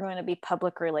service. They're going to be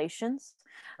public relations.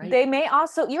 Right. They may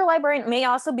also, your librarian may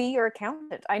also be your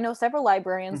accountant. I know several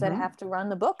librarians that Mhm. have to run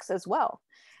the books as well.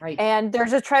 Right. And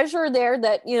there's a treasurer there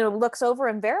that, you know, looks over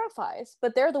and verifies,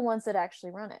 but they're the ones that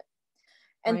actually run it.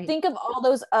 And Right. think of all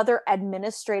those other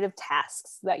administrative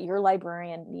tasks that your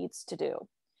librarian needs to do.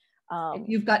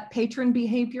 You've got patron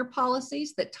behavior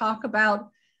policies that talk about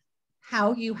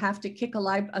how you have to kick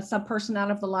a sub person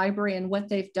out of the library and what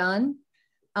they've done.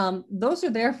 Those are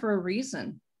there for a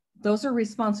reason. Those are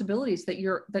responsibilities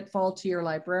that fall to your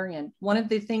librarian. One of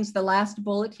the things, the last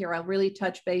bullet here, I'll really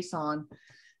touch base on.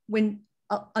 When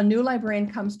a new librarian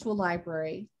comes to a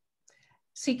library,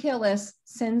 CKLS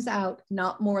sends out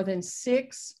not more than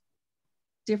 6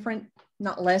 different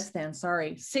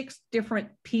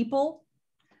people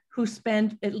who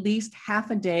spend at least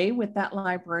half a day with that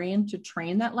librarian to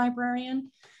train that librarian.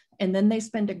 And then they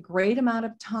spend a great amount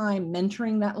of time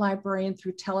mentoring that librarian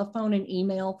through telephone and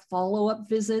email follow-up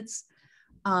visits.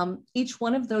 Each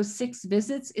one of those 6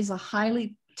 visits is a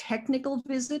highly technical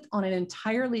visit on an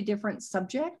entirely different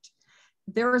subject.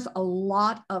 There's a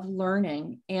lot of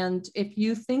learning. And if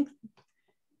you think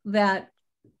that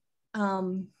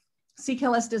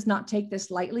CKLS does not take this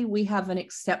lightly, we have an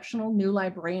exceptional new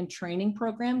librarian training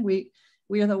program. We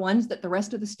are the ones that the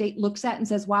rest of the state looks at and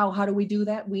says, wow, how do we do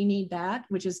that? We need that,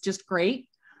 which is just great.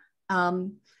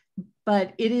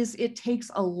 But it takes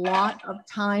a lot of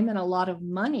time and a lot of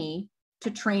money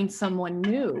to train someone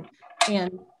new.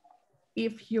 And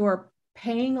if you're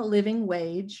paying a living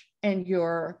wage and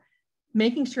you're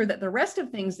making sure that the rest of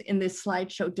things in this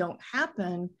slideshow don't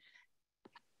happen,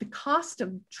 the cost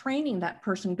of training that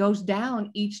person goes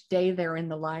down each day they're in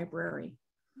the library,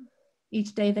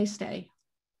 each day they stay.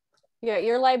 Yeah,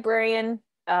 your librarian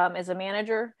is a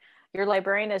manager. Your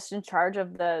librarian is in charge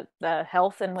of the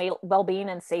health and well-being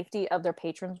and safety of their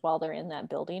patrons while they're in that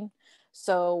building.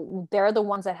 So they're the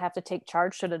ones that have to take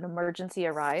charge should an emergency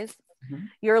arise. Mhm.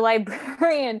 Your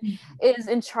librarian is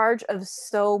in charge of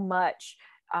so much.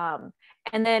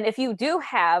 And then if you do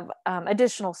have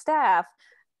additional staff,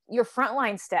 your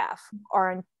frontline staff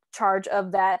are in charge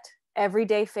of that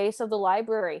everyday face of the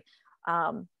library.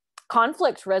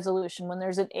 Conflict resolution when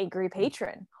there's an angry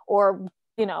patron, or,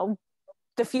 you know,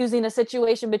 diffusing a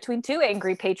situation between two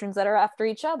angry patrons that are after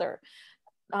each other.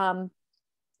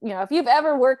 You know, if you've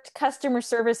ever worked customer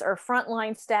service or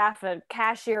frontline staff, a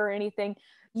cashier or anything,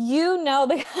 you know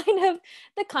the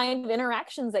kind of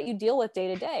interactions that you deal with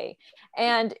day to day.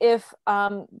 And if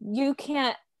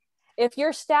if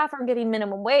your staff are getting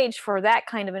minimum wage for that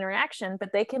kind of interaction,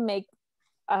 but they can make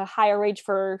a higher wage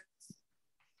for,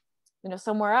 you know,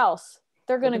 somewhere else,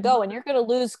 they're going to go, and you're going to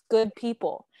lose good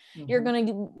people. You're going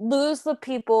to lose the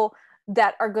people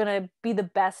that are going to be the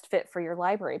best fit for your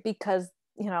library, because,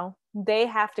 you know, they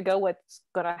have to go what's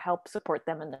going to help support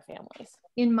them and their families.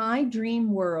 In my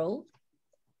dream world,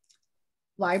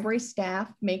 library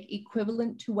staff make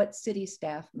equivalent to what city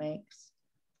staff makes.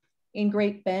 In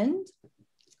Great Bend,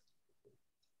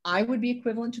 I would be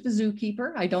equivalent to the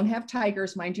zookeeper. I don't have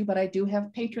tigers, mind you, but I do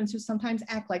have patrons who sometimes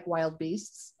act like wild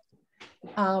beasts.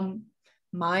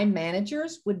 My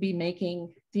managers would be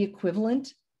making the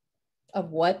equivalent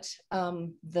of what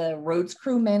the roads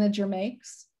crew manager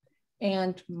makes.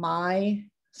 And my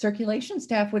circulation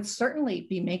staff would certainly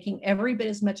be making every bit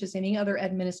as much as any other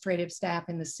administrative staff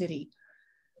in the city,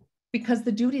 because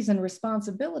the duties and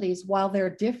responsibilities, while they're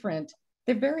different,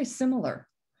 they're very similar.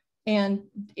 And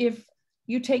if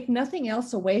you take nothing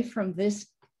else away from this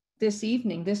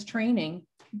evening, this training,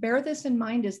 bear this in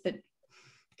mind, is that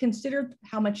consider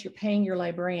how much you're paying your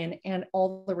librarian and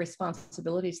all the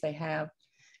responsibilities they have.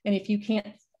 And if you can't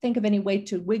think of any way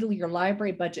to wiggle your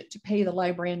library budget to pay the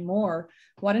librarian more,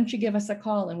 why don't you give us a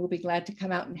call and we'll be glad to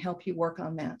come out and help you work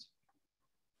on that.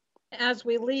 As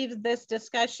we leave this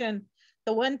discussion,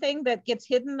 the one thing that gets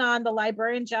hidden on the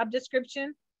librarian job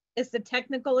description is the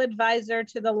technical advisor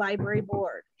to the library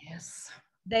board. Yes.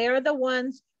 They are the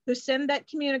ones who send that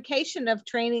communication of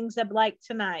trainings of like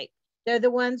tonight. They're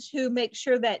the ones who make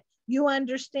sure that you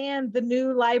understand the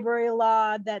new library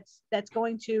law that's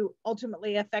going to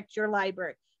ultimately affect your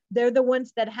library. They're the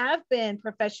ones that have been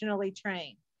professionally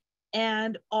trained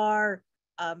and are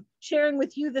sharing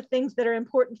with you the things that are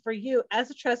important for you as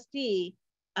a trustee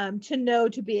to know,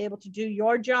 to be able to do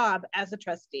your job as a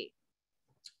trustee.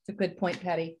 It's a good point,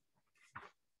 Patty.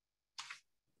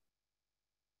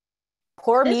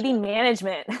 Poor meeting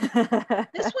management. This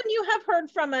one you have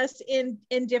heard from us in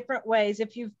different ways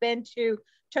if you've been to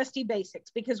Trustee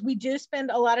Basics, because we do spend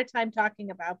a lot of time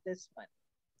talking about this one.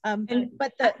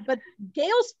 But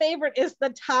Gail's favorite is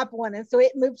the top one, and so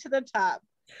it moved to the top.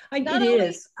 Not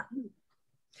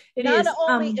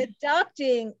only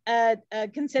adopting a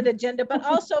consent agenda, but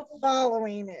also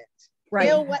following it. Right.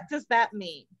 Gail, what does that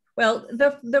mean? Well,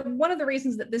 one of the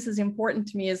reasons that this is important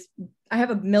to me is I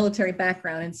have a military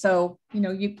background. And so, you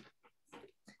know,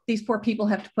 these poor people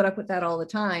have to put up with that all the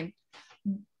time.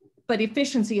 But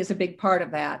efficiency is a big part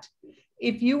of that.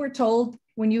 If you were told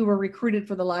when you were recruited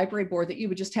for the library board that you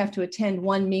would just have to attend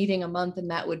one meeting a month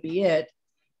and that would be it,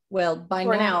 well, by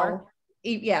now,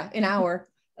 an hour.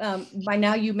 By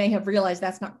now you may have realized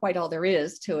that's not quite all there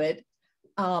is to it.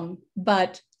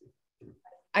 But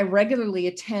I regularly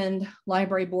attend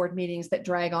library board meetings that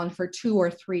drag on for 2 or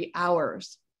 3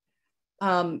 hours.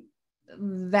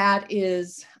 That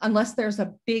is, unless there's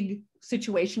a big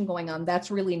situation going on,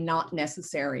 that's really not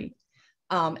necessary.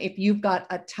 If you've got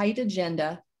a tight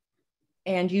agenda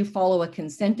and you follow a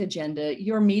consent agenda,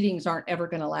 your meetings aren't ever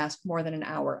going to last more than an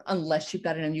hour unless you've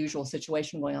got an unusual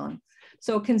situation going on.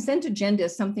 So a consent agenda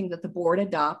is something that the board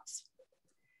adopts,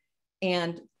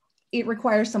 and it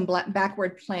requires some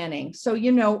backward planning. So,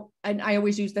 you know, and I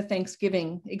always use the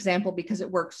Thanksgiving example because it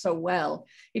works so well.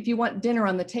 If you want dinner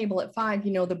on the table at 5,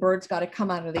 you know, the bird's got to come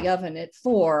out of the oven at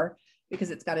 4 because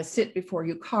it's got to sit before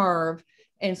you carve.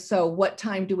 And so what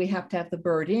time do we have to have the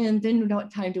bird in? Then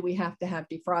what time do we have to have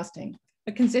defrosting?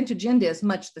 A consent agenda is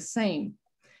much the same.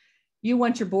 You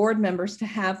want your board members to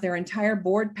have their entire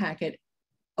board packet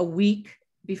a week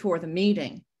before the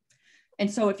meeting. And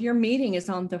so if your meeting is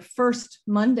on the first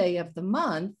Monday of the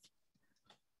month,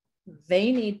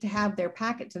 they need to have their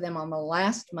packet to them on the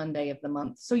last Monday of the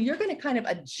month. So you're going to kind of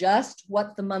adjust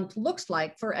what the month looks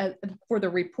like for the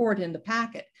report in the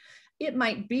packet. It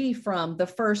might be from the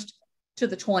 1st to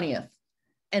the 20th.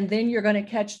 And then you're going to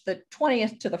catch the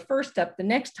 20th to the 1st up the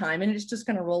next time, and it's just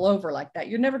going to roll over like that.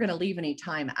 You're never going to leave any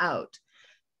time out.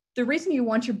 The reason you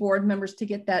want your board members to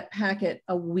get that packet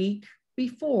a week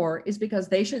before is because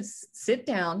they should sit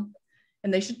down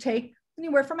and they should take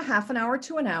anywhere from a half an hour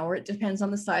to an hour. It depends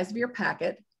on the size of your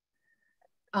packet.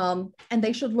 And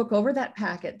they should look over that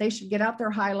packet. They should get out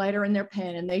their highlighter and their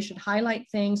pen, and they should highlight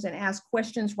things and ask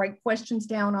questions, write questions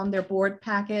down on their board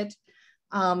packet.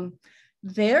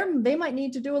 They might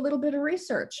need to do a little bit of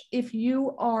research. If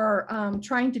you are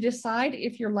trying to decide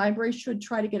if your library should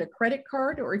try to get a credit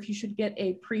card or if you should get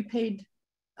a prepaid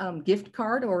gift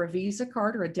card or a Visa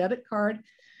card or a debit card,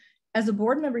 as a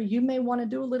board member, you may want to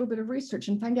do a little bit of research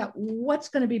and find out what's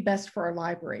going to be best for our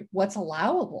library, what's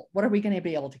allowable, what are we going to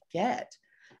be able to get?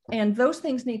 And those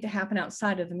things need to happen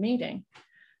outside of the meeting.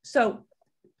 So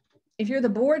if you're the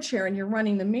board chair and you're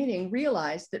running the meeting,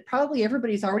 realize that probably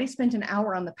everybody's already spent an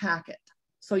hour on the packet.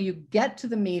 So you get to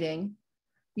the meeting,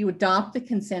 you adopt the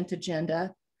consent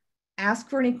agenda, ask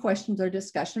for any questions or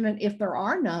discussion, and if there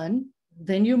are none,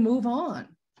 then you move on.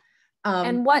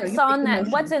 And what's on that?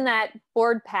 What's in that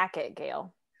board packet,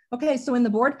 Gail? Okay, so in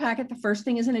the board packet, the first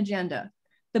thing is an agenda.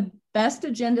 The best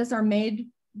agendas are made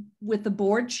with the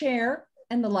board chair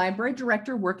and the library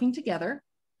director working together,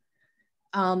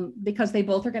 because they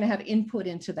both are going to have input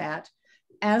into that.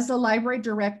 As the library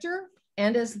director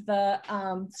and as the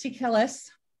CKLS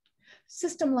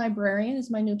system librarian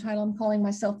is my new title I'm calling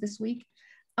myself this week,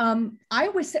 I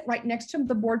always sit right next to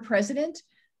the board president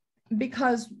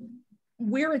because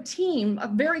we're a team, a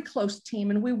very close team,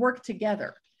 and we work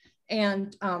together.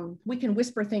 And we can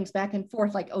whisper things back and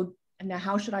forth like, oh, now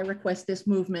how should I request this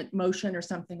motion or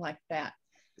something like that?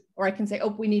 Or I can say,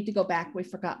 oh, we need to go back, we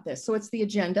forgot this. So it's the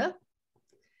agenda.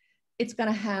 It's going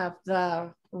to have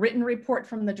the written report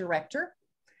from the director.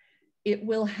 It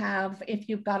will have, if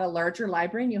you've got a larger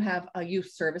library and you have a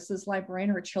youth services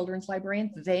librarian or a children's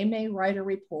librarian, they may write a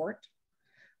report.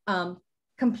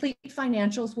 Complete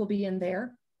financials will be in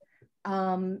there.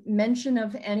 Mention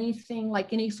of anything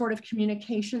like any sort of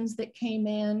communications that came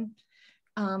in,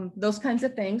 those kinds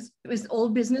of things. It was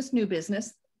old business, new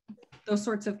business, those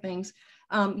sorts of things.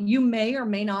 You may or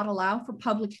may not allow for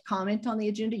public comment on the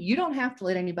agenda. You don't have to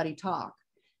let anybody talk.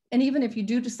 And even if you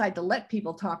do decide to let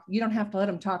people talk, you don't have to let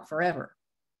them talk forever.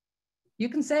 You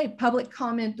can say public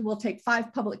comment, we'll take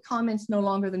 5 public comments, no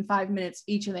longer than 5 minutes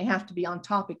each, and they have to be on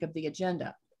topic of the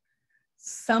agenda.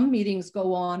 Some meetings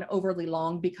go on overly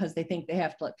long because they think they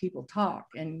have to let people talk,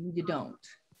 and you don't.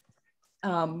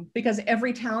 Because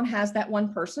every town has that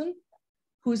one person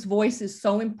whose voice is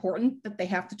so important that they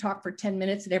have to talk for 10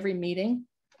 minutes at every meeting.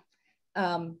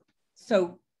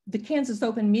 So the Kansas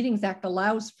Open Meetings Act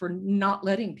allows for not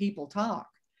letting people talk.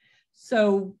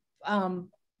 So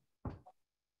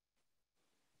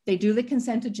they do the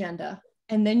consent agenda,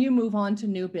 and then you move on to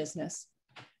new business.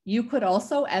 You could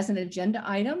also, as an agenda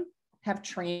item, have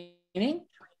training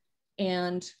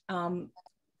and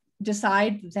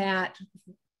decide that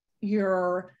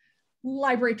your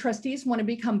library trustees want to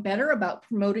become better about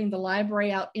promoting the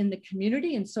library out in the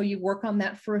community. And so you work on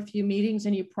that for a few meetings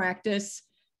and you practice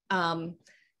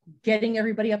getting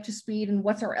everybody up to speed and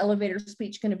what's our elevator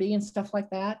speech going to be and stuff like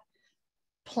that.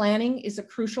 Planning is a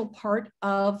crucial part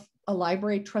of a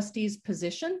library trustee's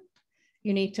position.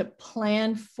 You need to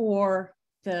plan for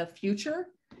the future.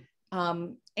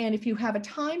 And if you have a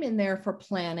time in there for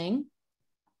planning,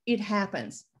 it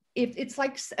happens. If it's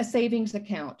like a savings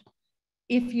account,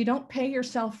 if you don't pay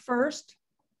yourself first,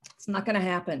 it's not going to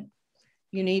happen.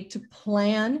 You need to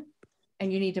plan,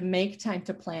 and you need to make time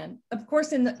to plan. Of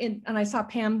course, and I saw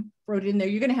Pam wrote in there,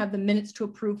 you're going to have the minutes to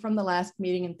approve from the last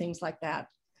meeting and things like that.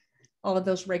 All of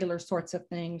those regular sorts of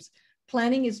things.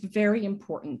 Planning is very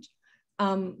important.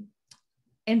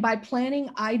 And by planning,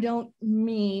 I don't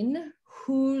mean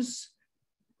who's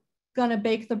going to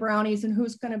bake the brownies and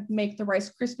who's going to make the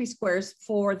Rice Krispie squares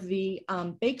for the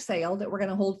bake sale that we're going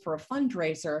to hold for a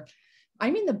fundraiser. I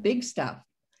mean the big stuff.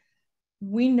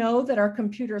 We know that our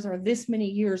computers are this many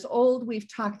years old.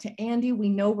 We've talked to Andy. We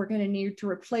know we're going to need to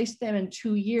replace them in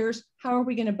 2 years. How are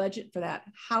we going to budget for that?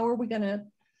 How are we going to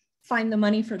find the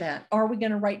money for that? Are we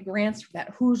going to write grants for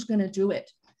that? Who's going to do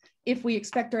it? If we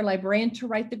expect our librarian to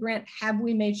write the grant, have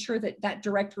we made sure that that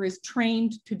director is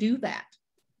trained to do that?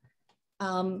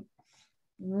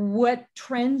 What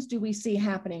trends do we see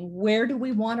happening? Where do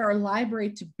we want our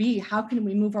library to be? How can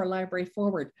we move our library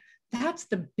forward? That's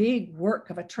the big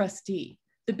work of a trustee.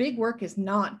 The big work is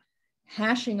not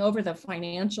hashing over the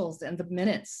financials and the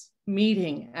minutes,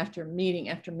 meeting after meeting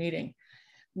after meeting.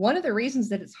 One of the reasons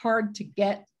that it's hard to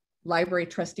get library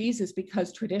trustees is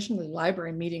because traditionally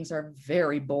library meetings are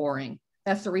very boring.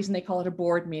 That's the reason they call it a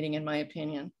board meeting, in my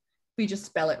opinion. We just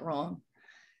spell it wrong.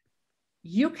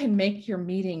 You can make your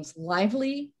meetings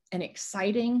lively and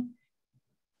exciting,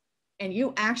 and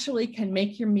you actually can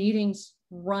make your meetings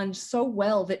run so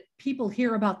well that people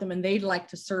hear about them and they'd like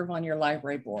to serve on your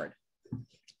library board.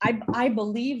 I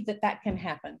believe that that can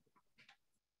happen.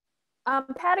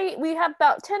 Patty, we have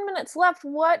about 10 minutes left.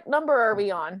 What number are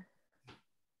we on?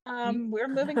 We're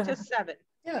moving to 7.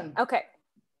 Yeah. Okay.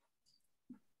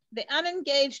 The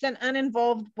unengaged and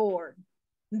uninvolved board.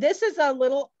 This is a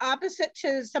little opposite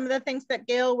to some of the things that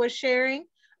Gail was sharing.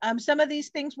 Some of these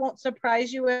things won't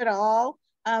surprise you at all.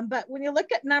 But when you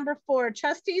look at number 4,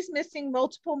 trustees missing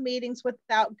multiple meetings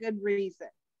without good reason.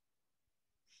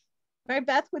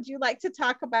 Maribeth, would you like to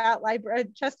talk about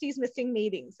trustees missing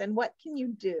meetings and what can you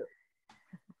do?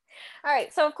 All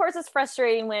right, so of course it's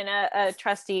frustrating when a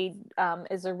trustee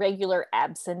is a regular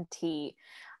absentee.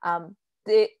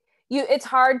 It's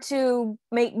hard to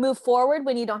move forward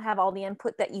when you don't have all the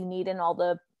input that you need and all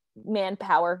the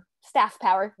manpower, staff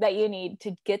power that you need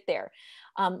to get there.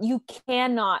 You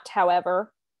cannot,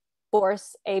 however,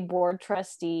 force a board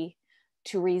trustee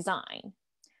to resign.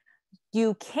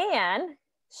 You can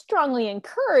strongly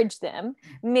encourage them,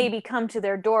 maybe come to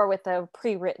their door with a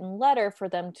pre-written letter for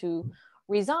them to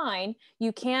resign.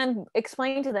 You can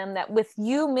explain to them that with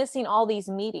you missing all these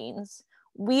meetings,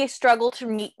 we struggle to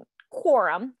meet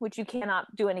quorum, which you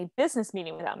cannot do any business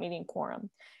meeting without meeting quorum.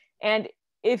 And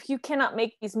if you cannot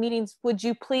make these meetings, would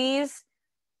you please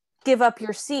give up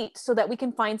your seat so that we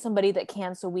can find somebody that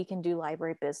can, so we can do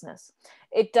library business.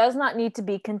 It does not need to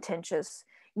be contentious.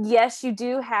 Yes, you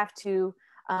do have to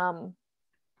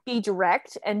be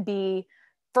direct and be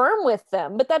firm with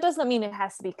them, but that doesn't mean it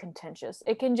has to be contentious.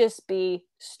 It can just be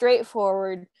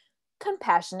straightforward,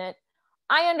 compassionate.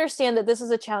 I understand that this is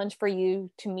a challenge for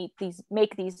you to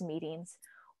make these meetings.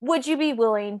 Would you be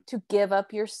willing to give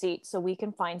up your seat so we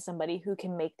can find somebody who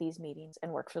can make these meetings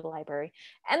and work for the library?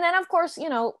 And then of course,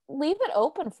 leave it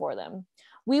open for them.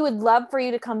 We would love for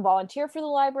you to come volunteer for the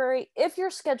library. If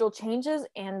your schedule changes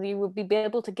and you would be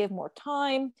able to give more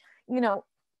time,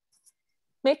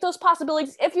 make those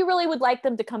possibilities if you really would like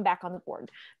them to come back on the board.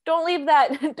 Don't leave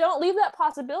that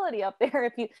possibility up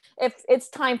there if it's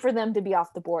time for them to be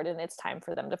off the board and it's time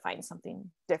for them to find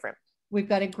something different. We've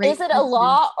got a great— Is it a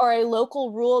law or a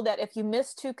local rule that if you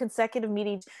miss 2 consecutive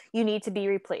meetings, you need to be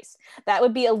replaced? That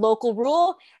would be a local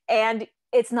rule and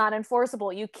it's not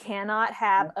enforceable. You cannot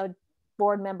have a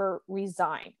board member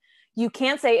resign. You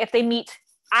can't say if they meet,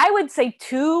 I would say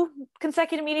 2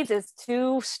 consecutive meetings is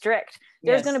too strict.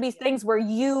 There's going to be things where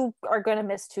you are going to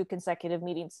miss 2 consecutive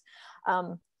meetings.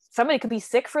 Somebody could be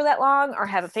sick for that long or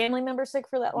have a family member sick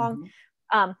for that long.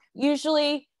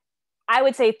 Usually I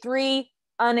would say 3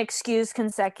 unexcused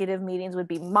consecutive meetings would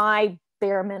be my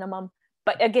bare minimum.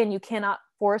 But again, you cannot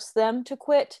force them to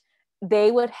quit. They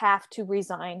would have to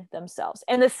resign themselves.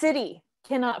 And the city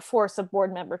cannot force a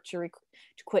board member to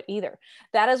quit either.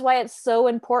 That is why it's so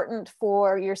important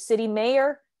for your city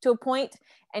mayor to appoint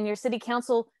and your city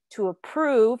council to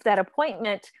approve that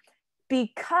appointment,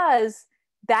 because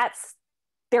that's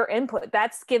their input.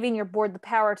 That's giving your board the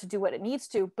power to do what it needs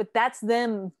to, but that's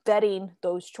them vetting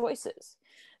those choices.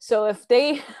 So if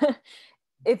they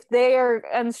are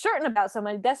uncertain about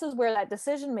somebody, this is where that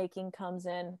decision making comes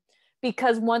in,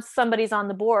 because once somebody's on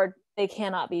the board, they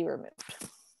cannot be removed.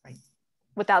 Right.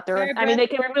 Without their, Maribeth, I mean, they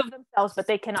can remove themselves, but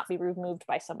they cannot be removed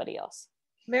by somebody else.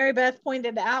 Maribeth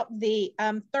pointed out the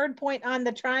 3rd point on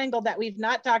the triangle that we've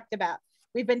not talked about.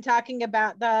 We've been talking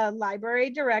about the library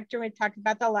director, we talked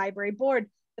about the library board,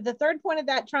 but the 3rd point of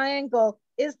that triangle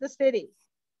is the city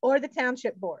or the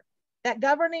township board, that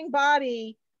governing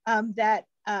body that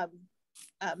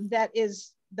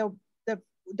is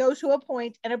those who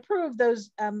appoint and approve those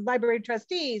library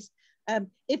trustees.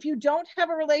 If you don't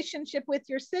have a relationship with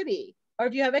your city, or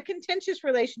if you have a contentious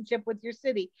relationship with your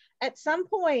city, at some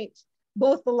point,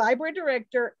 both the library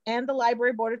director and the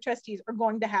library board of trustees are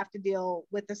going to have to deal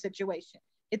with the situation.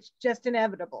 It's just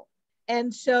inevitable.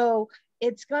 And so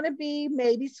it's going to be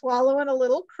maybe swallowing a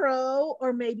little crow,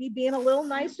 or maybe being a little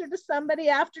nicer to somebody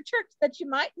after church that you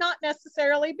might not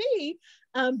necessarily be,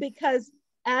 because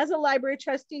as a library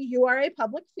trustee, you are a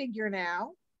public figure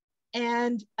now.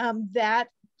 And that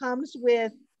comes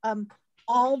with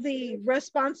all the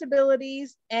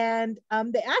responsibilities and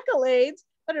the accolades,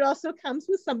 but it also comes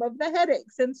with some of the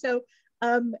headaches. And so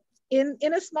in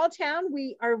a small town,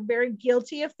 we are very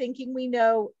guilty of thinking we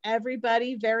know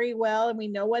everybody very well and we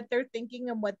know what they're thinking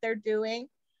and what they're doing.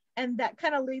 And that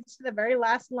kind of leads to the very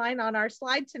last line on our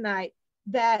slide tonight,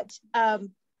 that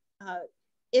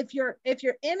if you're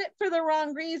in it for the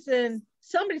wrong reason,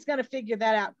 somebody's going to figure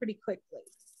that out pretty quickly.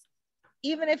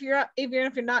 even if you're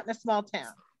not in a small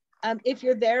town. If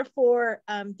you're there for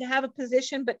to have a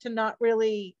position but to not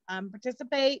really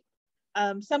participate,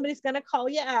 somebody's going to call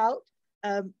you out.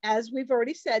 As we've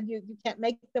already said, you can't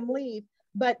make them leave.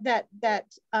 But that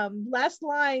last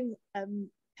line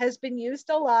has been used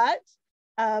a lot.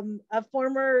 A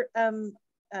former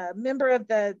member of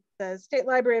the State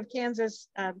Library of Kansas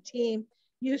team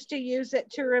used to use it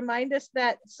to remind us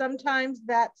that sometimes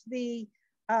that's the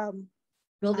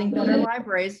Building better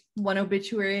libraries, one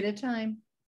obituary at a time.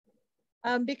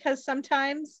 Because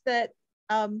sometimes that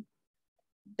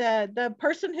the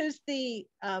person who's the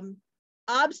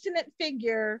obstinate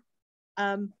figure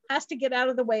has to get out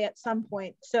of the way at some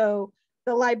point, so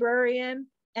the librarian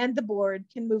and the board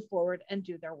can move forward and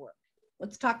do their work.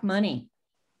 Let's talk money.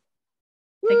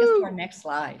 Take us to our next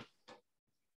slide.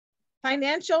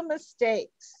 Financial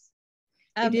mistakes.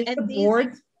 It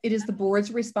is the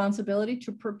board's responsibility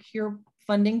to procure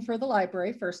funding for the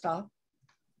library, first off.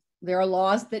 There are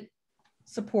laws that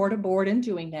support a board in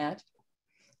doing that.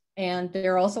 And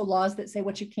there are also laws that say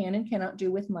what you can and cannot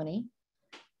do with money.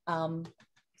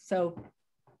 So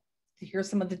here's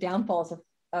some of the downfalls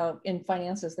of in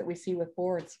finances that we see with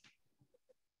boards.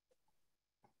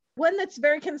 One that's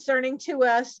very concerning to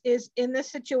us is in the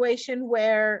situation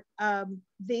where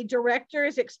the director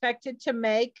is expected to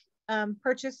make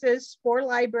purchases for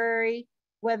library,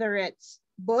 whether it's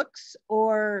books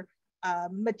or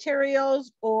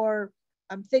materials or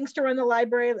things to run the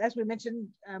library, as we mentioned,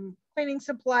 cleaning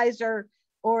supplies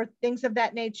or things of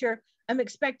that nature. I'm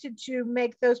expected to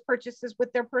make those purchases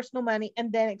with their personal money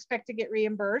and then expect to get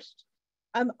reimbursed.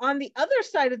 On the other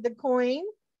side of the coin,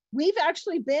 we've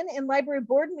actually been in library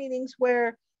board meetings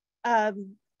where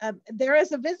there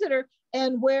is a visitor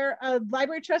and where a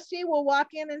library trustee will walk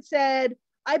in and said,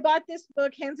 I bought this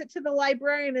book, hands it to the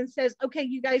librarian and says, okay,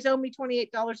 you guys owe me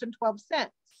 $28.12,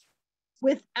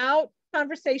 without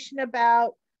conversation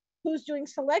about who's doing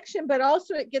selection. But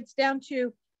also it gets down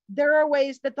to, there are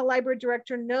ways that the library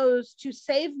director knows to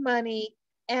save money,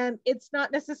 and it's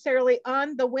not necessarily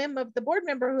on the whim of the board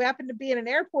member who happened to be in an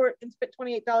airport and spent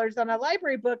 $28 on a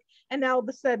library book and now all of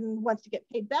a sudden wants to get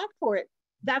paid back for it.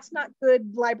 That's not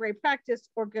good library practice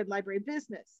or good library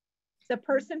business. The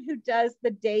person who does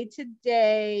the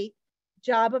day-to-day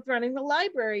job of running the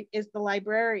library is the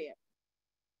librarian.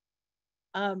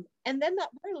 And then that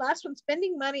very last one,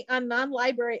 spending money on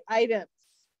non-library items.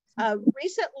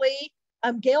 Recently,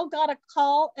 Gail got a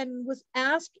call and was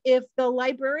asked if the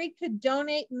library could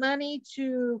donate money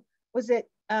to, was it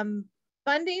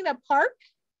funding a park?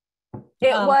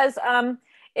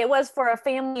 It was for a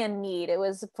family in need. It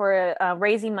was for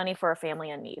raising money for a family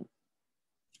in need.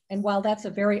 And while that's a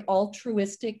very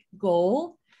altruistic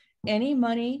goal, any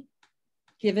money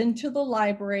given to the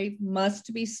library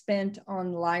must be spent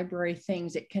on library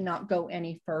things. It cannot go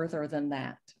any further than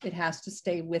that. It has to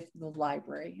stay with the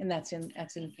library, and that's in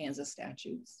Kansas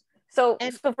statutes. So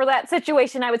for that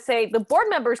situation, I would say the board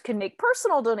members can make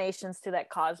personal donations to that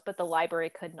cause, but the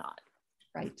library could not.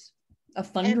 Right. A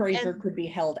fundraiser could be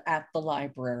held at the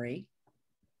library.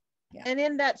 Yeah. And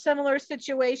in that similar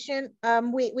situation,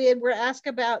 we were asked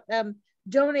about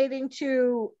donating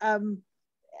to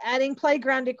adding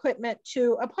playground equipment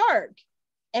to a park.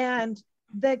 And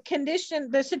the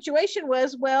situation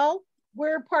was, well,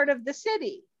 we're part of the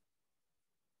city.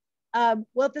 Well,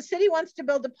 if the city wants to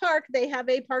build a park, they have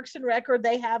a Parks and Rec, or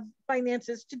they have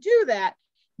finances to do that.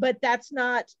 But that's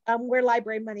not where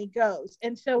library money goes.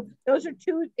 And so those are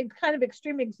two kind of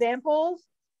extreme examples,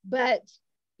 but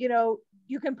you know,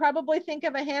 you can probably think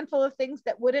of a handful of things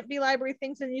that wouldn't be library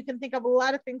things, and you can think of a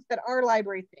lot of things that are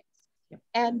library things. Yep.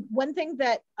 And one thing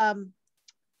that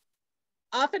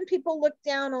often people look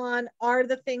down on are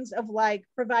the things of like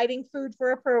providing food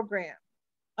for a program,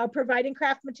 or providing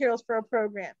craft materials for a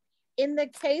program. In the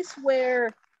case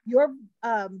where your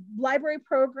library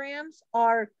programs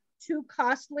are too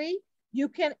costly, you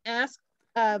can ask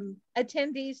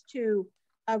attendees to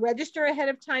register ahead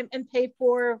of time and pay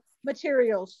for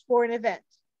materials for an event.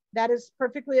 That is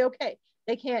perfectly okay.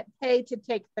 They can't pay to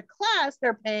take the class,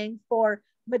 they're paying for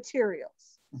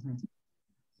materials. Mm-hmm.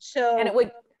 So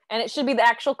and it should be the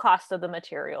actual cost of the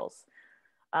materials.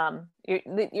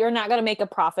 You're not going to make a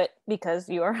profit because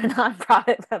you are a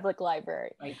nonprofit public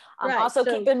library. Right. Also,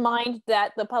 keep in mind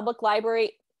that the public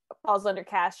library falls under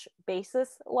cash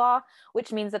basis law,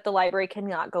 which means that the library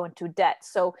cannot go into debt.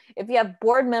 So if you have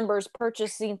board members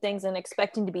purchasing things and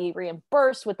expecting to be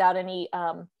reimbursed without any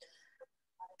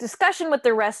discussion with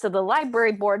the rest of the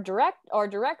library board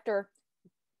director,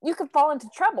 you could fall into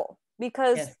trouble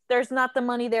because there's not the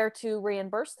money there to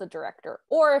reimburse the director,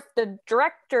 or if the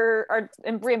director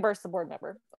and reimburse the board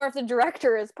member, Or if the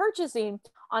director is purchasing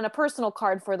on a personal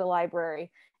card for the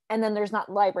library, and then there's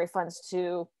not library funds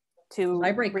to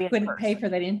Library couldn't reimburse. pay for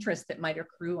that interest that might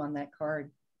accrue on that card.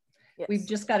 Yes. We've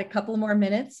just got a couple more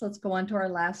minutes. Let's go on to our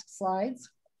last slides.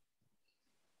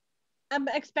 I'm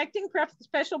expecting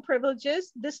special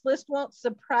privileges. This list won't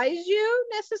surprise you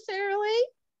necessarily,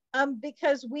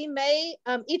 because we may,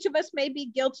 each of us may be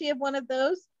guilty of one of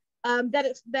those.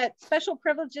 That special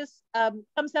privileges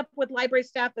comes up with library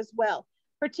staff as well,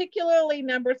 particularly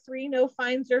number 3, no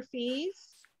fines or fees.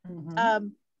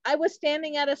 I was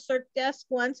standing at a circ desk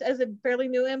once as a fairly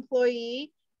new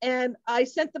employee, and I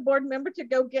sent the board member to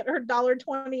go get her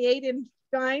 $1.28 in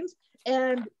fines.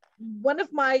 And one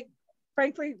of my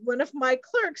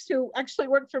clerks who actually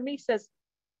worked for me says,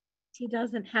 he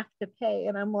doesn't have to pay.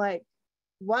 And I'm like,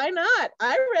 why not?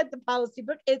 I read the policy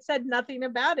book. It said nothing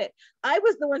about it. I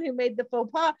was the one who made the faux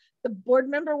pas. The board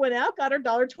member went out, got her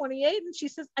 $1.28, and she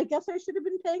says, I guess I should have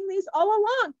been paying these all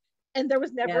along. And there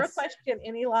was never a question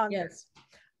any longer. Yes.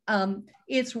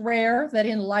 It's rare that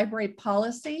in library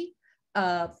policy,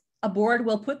 a board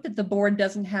will put that the board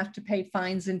doesn't have to pay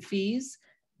fines and fees.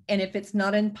 And if it's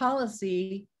not in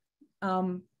policy,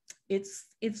 it's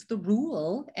the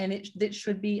rule, and it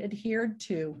should be adhered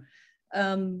to.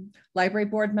 Library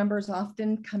board members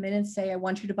often come in and say, I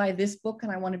want you to buy this book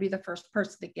and I want to be the first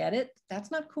person to get it.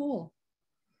 That's not cool.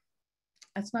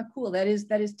 That's not cool. That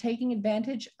is taking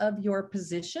advantage of your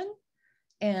position.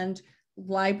 And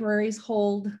libraries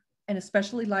hold, and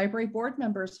especially library board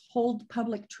members, hold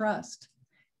public trust.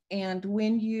 And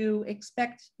when you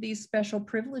expect these special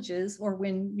privileges, or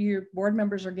when your board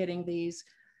members are getting these,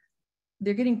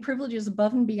 they're getting privileges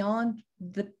above and beyond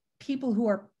the people who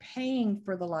are paying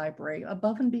for the library,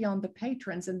 above and beyond the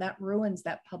patrons, and that ruins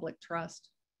that public trust.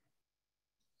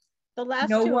 The last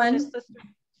two are just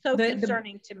so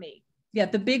concerning to me. Yeah,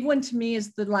 the big one to me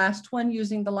is the last one,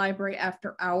 using the library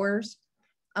after hours.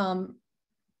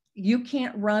 You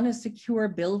can't run a secure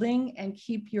building and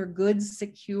keep your goods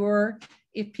secure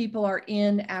if people are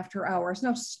in after hours.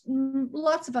 Now,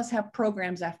 lots of us have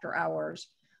programs after hours,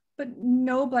 but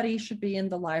nobody should be in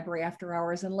the library after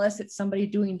hours unless it's somebody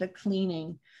doing the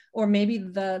cleaning, or maybe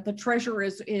the treasurer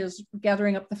is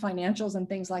gathering up the financials and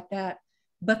things like that,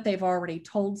 but they've already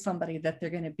told somebody that they're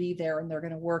going to be there and they're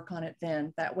going to work on it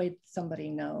then. That way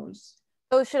somebody knows.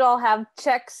 Those should all have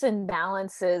checks and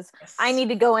balances. Yes. I need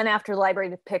to go in after the library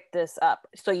to pick this up.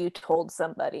 So you told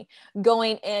somebody.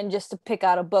 Going in just to pick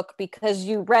out a book because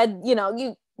you read,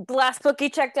 the last book you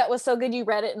checked out was so good, you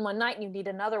read it in one night and you need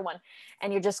another one.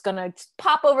 And you're just gonna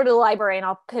pop over to the library and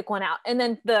I'll pick one out. And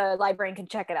then the librarian can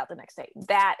check it out the next day.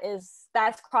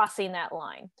 That's crossing that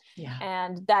line. Yeah.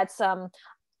 And that's, I'm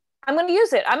gonna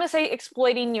use it. I'm gonna say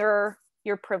exploiting your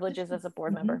privileges as a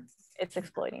board member. It's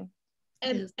exploiting.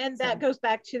 And that goes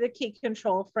back to the key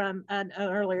control from an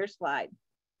earlier slide.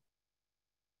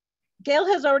 Gail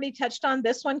has already touched on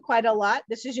this one quite a lot.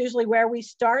 This is usually where we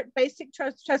start basic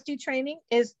trustee training,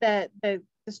 is the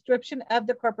description of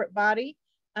the corporate body.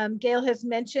 Gail has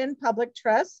mentioned public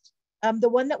trust. The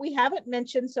one that we haven't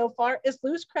mentioned so far is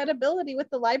lose credibility with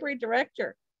the library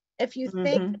director. If you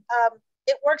think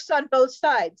it works on both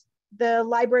sides, the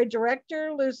library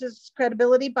director loses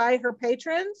credibility by her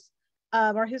patrons,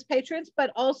 or his patrons,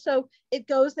 but also it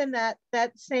goes in that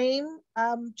same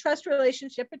trust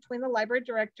relationship between the library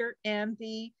director and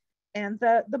the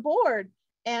board.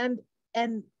 And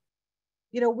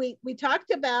we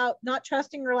talked about not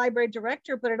trusting your library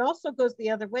director, but it also goes the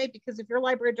other way, because if your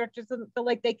library director doesn't feel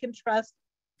like they can trust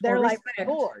their library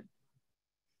board.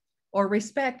 Or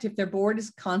respect, if their board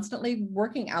is constantly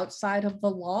working outside of the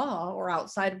law or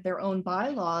outside of their own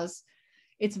bylaws,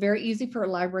 it's very easy for a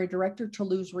library director to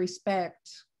lose respect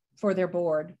for their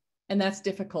board. And that's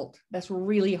difficult. That's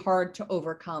really hard to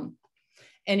overcome.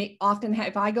 And it often,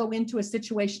 if I go into a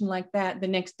situation like that, the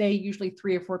next day, usually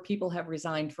 3 or 4 people have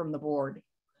resigned from the board.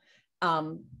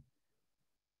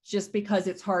 Just because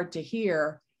it's hard to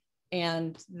hear.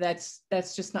 And that's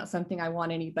just not something I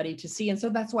want anybody to see. And so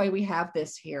that's why we have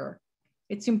this here.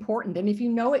 It's important. And if you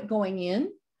know it going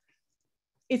in,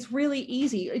 it's really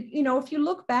easy. If you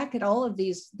look back at all of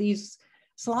these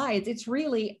slides, it's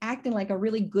really acting like a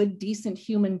really good, decent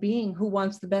human being who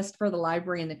wants the best for the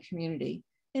library and the community.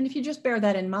 And if you just bear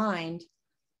that in mind,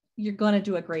 you're going to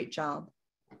do a great job.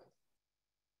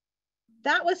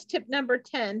 That was tip number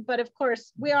 10, but of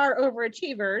course we are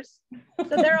overachievers.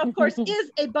 So there, of course,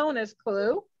 is a bonus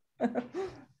clue.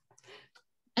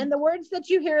 And the words that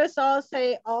you hear us all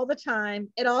say all the time,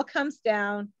 it all comes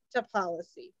down to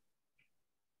policy.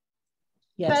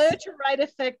 Yes. Better to write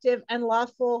effective and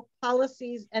lawful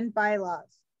policies and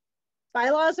bylaws.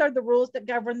 Bylaws are the rules that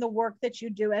govern the work that you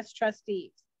do as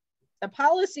trustees. The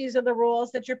policies are the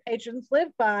rules that your patrons live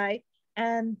by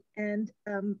and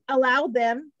allow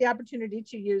them the opportunity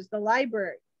to use the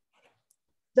library.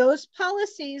 Those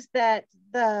policies that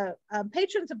the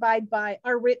patrons abide by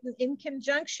are written in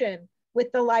conjunction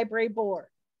with the library board.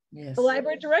 Yes. The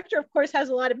library director, of course, has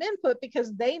a lot of input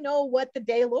because they know what the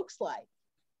day looks like.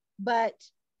 But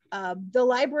the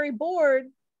library board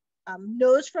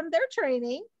knows from their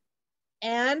training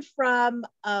and from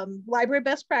library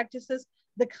best practices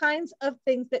the kinds of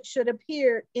things that should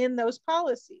appear in those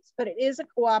policies, but it is a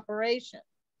cooperation.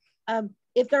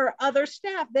 If there are other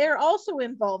staff, they're also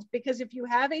involved, because if you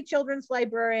have a children's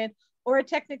librarian or a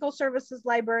technical services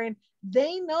librarian,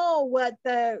 they know what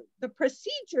the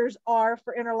procedures are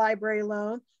for interlibrary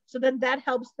loan. So then that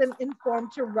helps them inform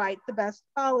to write the best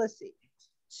policy.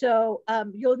 So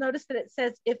you'll notice that it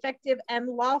says effective and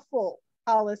lawful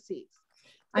policies.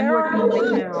 I'm working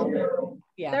right now.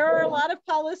 Yeah. There are a lot of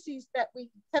policies that we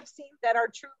have seen that are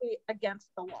truly against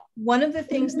the law. One of the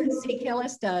things that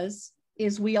CKLS does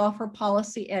is we offer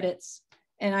policy edits.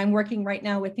 And I'm working right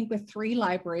now, I think, with 3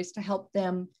 libraries to help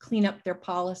them clean up their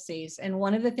policies. And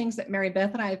one of the things that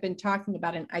Maribeth and I have been talking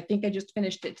about, and I think I just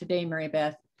finished it today,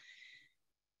 Maribeth,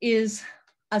 is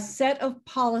a set of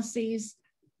policies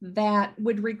that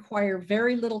would require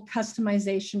very little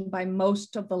customization by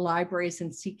most of the libraries in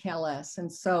CKLS.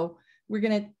 And so we're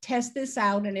going to test this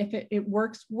out. And if it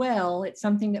works well, it's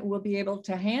something that we'll be able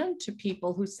to hand to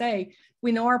people who say,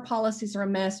 we know our policies are a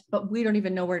mess, but we don't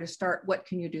even know where to start. What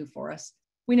can you do for us?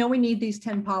 We know we need these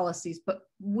 10 policies, but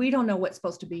we don't know what's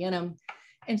supposed to be in them.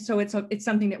 And so it's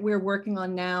something that we're working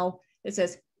on now that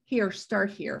says, here,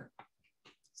 start here,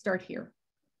 start here.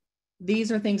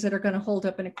 These are things that are going to hold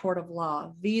up in a court of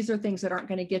law. These are things that aren't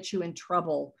going to get you in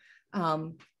trouble.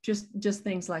 Just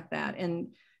things like that. And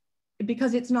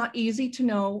because it's not easy to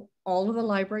know all of the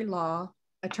library law,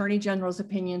 Attorney General's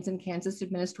opinions, and Kansas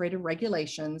administrative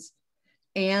regulations,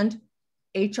 and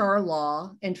HR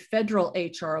law and federal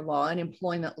HR law and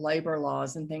employment labor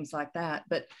laws and things like that.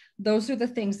 But those are the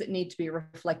things that need to be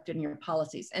reflected in your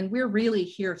policies. And we're really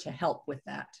here to help with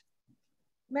that.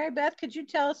 Maribeth, could you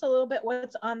tell us a little bit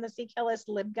what's on the CKLS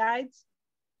Libguides?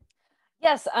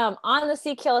 Yes, on the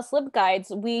CKLS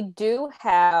LibGuides, we do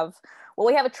have, well,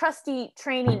 we have a trustee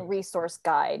training resource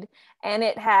guide, and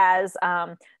it has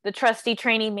the trustee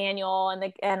training manual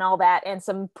and all that, and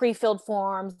some pre-filled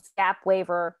forms, gap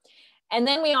waiver. And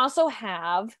then we also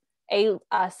have a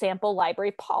sample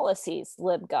library policies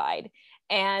LibGuide.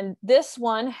 And this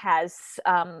one has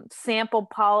sample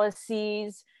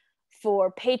policies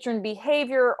for patron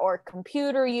behavior or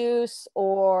computer use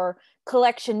or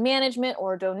collection management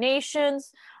or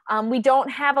donations. We don't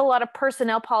have a lot of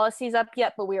personnel policies up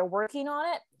yet, but we are working on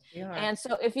it. Yeah. And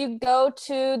so if you go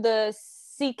to the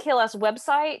CKLS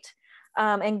website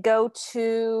and go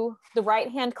to the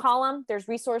right-hand column, there's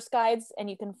resource guides and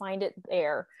you can find it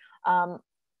there.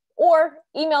 Or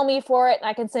email me for it and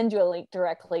I can send you a link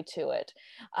directly to it.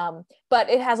 But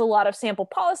it has a lot of sample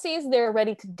policies. They're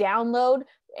ready to download,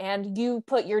 and you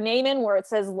put your name in where it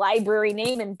says library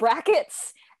name in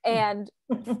brackets and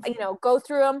go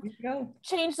through them,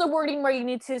 change the wording where you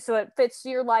need to so it fits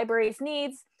your library's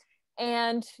needs,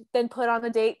 and then put on the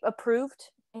date approved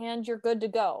and you're good to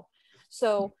go.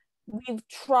 So we've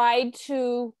tried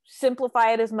to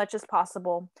simplify it as much as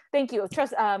possible. Thank you.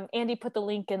 Andy put the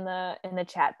link in the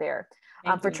chat there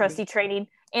for trustee training.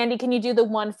 Andy, can you do the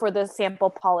one for the sample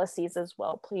policies as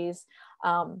well, please?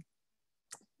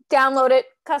 Download it,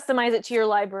 customize it to your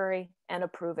library, and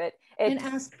approve it. And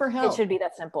ask for help. It should be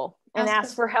that simple. And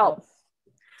ask for help.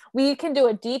 We can do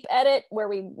a deep edit where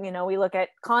we look at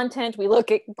content, we look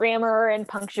at grammar and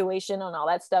punctuation and all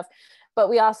that stuff. But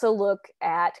we also look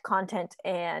at content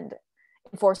and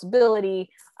enforceability,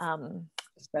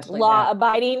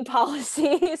 law-abiding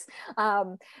policies.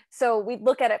 So we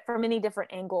look at it from many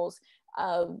different angles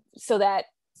so that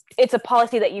it's a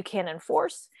policy that you can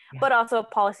enforce, but also a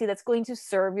policy that's going to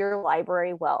serve your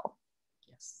library well.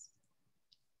 Yes.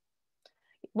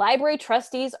 Library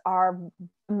trustees are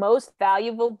most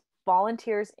valuable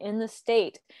volunteers in the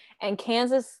state, and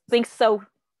Kansas thinks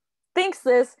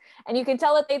this, and you can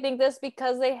tell that they think this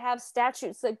because they have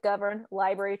statutes that govern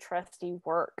library trustee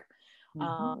work.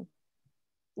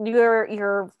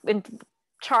 You're in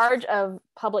charge of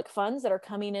public funds that are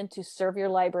coming in to serve your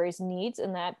library's needs,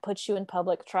 and that puts you in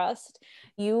public trust.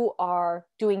 You are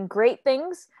doing great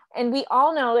things, and we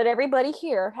all know that everybody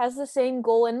here has the same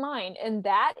goal in mind, and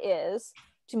that is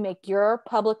to make your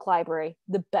public library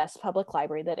the best public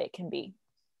library that it can be.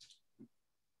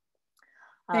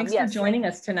 Thanks for joining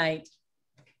us tonight.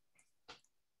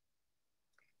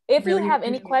 If you have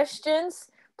any questions,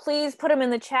 please put them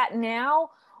in the chat now.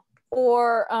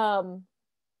 or I'm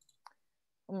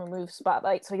gonna move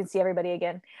spotlight so we can see everybody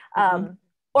again.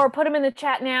 Or put them in the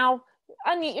chat now,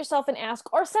 unmute yourself and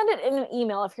ask, or send it in an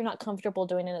email if you're not comfortable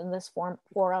doing it in this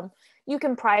forum. You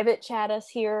can private chat us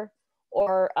here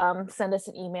or send us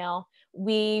an email.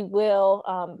 We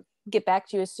will get back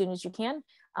to you as soon as you can.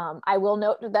 I will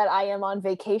note that I am on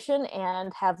vacation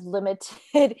and have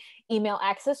limited email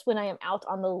access when I am out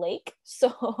on the lake.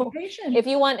 So if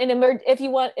you want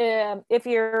if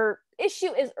your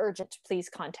issue is urgent, please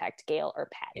contact Gail or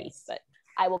Patty. Yes. But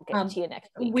I will get to you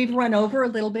next week. We've run over a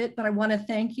little bit, but I want to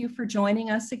thank you for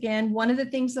joining us again. One of the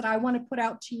things that I want to put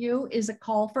out to you is a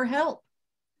call for help.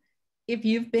 If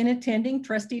you've been attending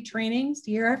trustee trainings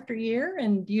year after year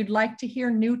and you'd like to hear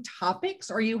new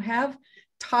topics, or you have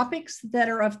topics that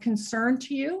are of concern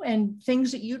to you and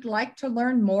things that you'd like to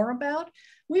learn more about,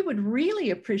 we would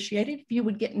really appreciate it if you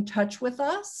would get in touch with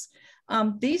us.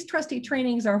 These trustee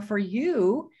trainings are for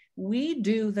you. We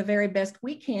do the very best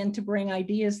we can to bring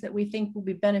ideas that we think will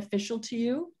be beneficial to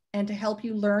you and to help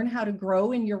you learn how to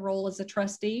grow in your role as a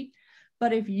trustee.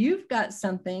 But if you've got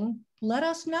something, let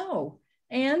us know.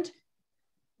 And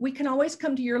we can always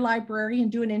come to your library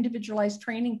and do an individualized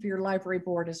training for your library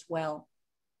board as well.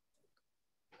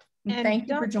 And thank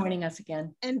you for joining us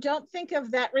again. And don't think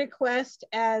of that request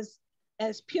as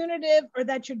punitive or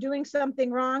that you're doing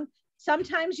something wrong.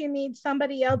 Sometimes you need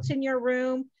somebody else in your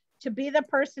room to be the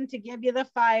person to give you the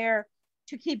fire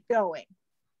to keep going.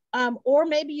 Or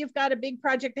maybe you've got a big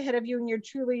project ahead of you and you're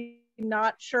truly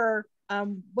not sure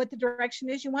what the direction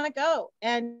is you want to go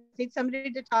and need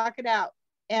somebody to talk it out.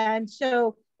 And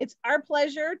so it's our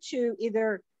pleasure to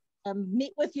either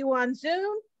meet with you on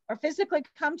Zoom or physically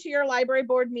come to your library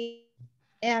board meeting.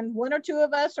 And one or two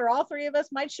of us or all three of us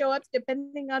might show up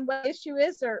depending on what the issue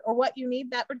is or what you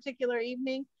need that particular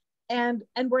evening. And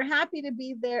we're happy to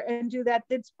be there and do that.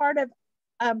 It's part of,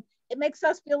 it makes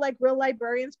us feel like real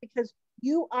librarians because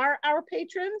you are our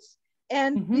patrons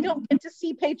and we don't get to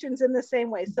see patrons in the same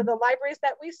way. So the libraries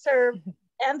that we serve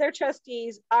and their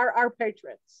trustees are our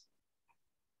patrons.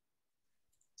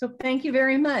 So thank you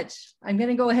very much. I'm going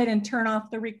to go ahead and turn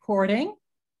off the recording.